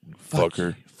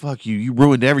 Fucker. Fuck you. You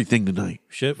ruined everything tonight.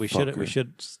 We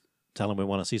should tell him we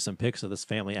want to see some pics of this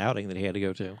family outing that he had to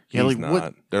go to. Yeah, He's like, not.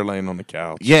 what? They're laying on the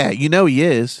couch. Yeah, he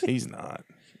is. He's not.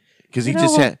 Because he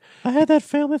just had. I had that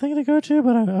family thing to go to,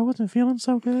 but I wasn't feeling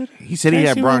so good. He said he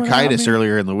had bronchitis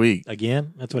earlier in the week.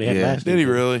 Again? That's what he had last Did he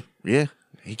really? Yeah.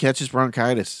 He catches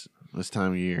bronchitis this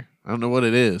time of year. I don't know what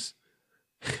it is.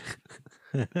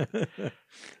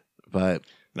 But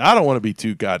Now, I don't want to be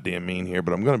too goddamn mean here,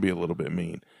 but I'm going to be a little bit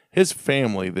mean. His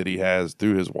family that he has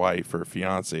through his wife or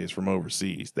fiance is from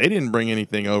overseas. They didn't bring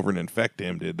anything over and infect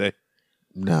him, did they?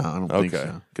 no, I don't think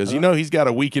so. Because he's got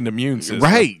a weakened immune system.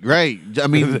 Right. I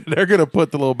mean, They're going to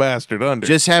put the little bastard under.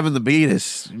 just having the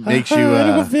beatus makes you I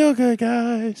don't feel good,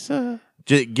 guys.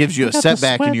 gives you a got the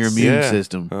setback in your immune Yeah.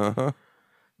 system. Uh-huh.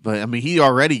 But I mean, he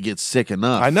already gets sick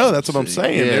enough. I know, that's what I'm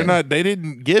saying. Yeah. They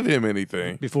didn't give him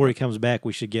anything. Before he comes back,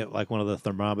 we should get like one of the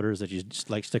thermometers that you just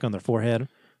like stick on their forehead.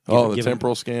 The give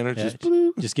temporal scanner. Yeah,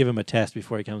 just give him a test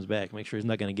before he comes back. Make sure he's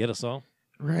not going to get us all.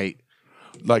 Right.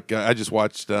 Like I just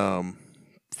watched the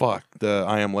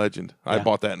I Am Legend. I Yeah.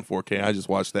 bought that in 4K. I just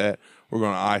watched that. We're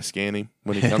going to eye scan him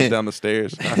when he comes down the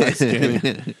stairs. Eye scan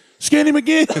him. Scan him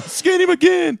again. Scan him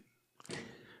again.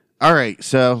 All right,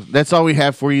 so that's all we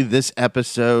have for you this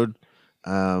episode.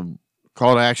 Call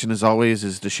to action, as always,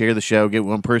 is to share the show, get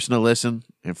one person to listen,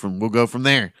 and we'll go from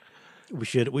there. We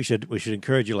should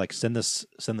encourage you, like send this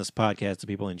podcast to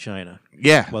people in China.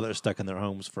 Yeah, While they're stuck in their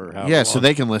homes for how yeah, so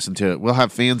they can listen to it. We'll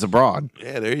have fans abroad.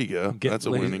 Yeah, there you go. That's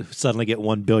a winning. Suddenly get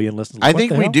 1 billion listeners. I What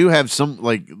think the we hell? do have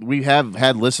we have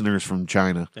had listeners from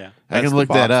China. Yeah. I can That's look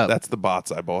the that bots. up. That's the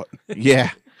bots I bought. Yeah,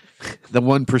 the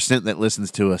 1% that listens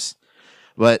to us.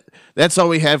 But that's all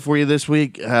we had for you this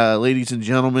week, ladies and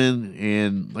gentlemen.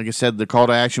 And like I said, the call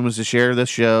to action was to share this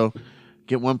show,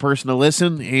 get one person to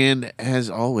listen, and as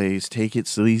always, take it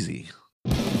sleazy.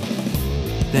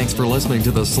 Thanks for listening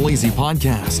to the Sleazy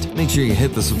Podcast. Make sure you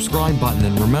hit the subscribe button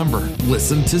and remember,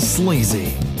 listen to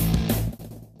Sleazy.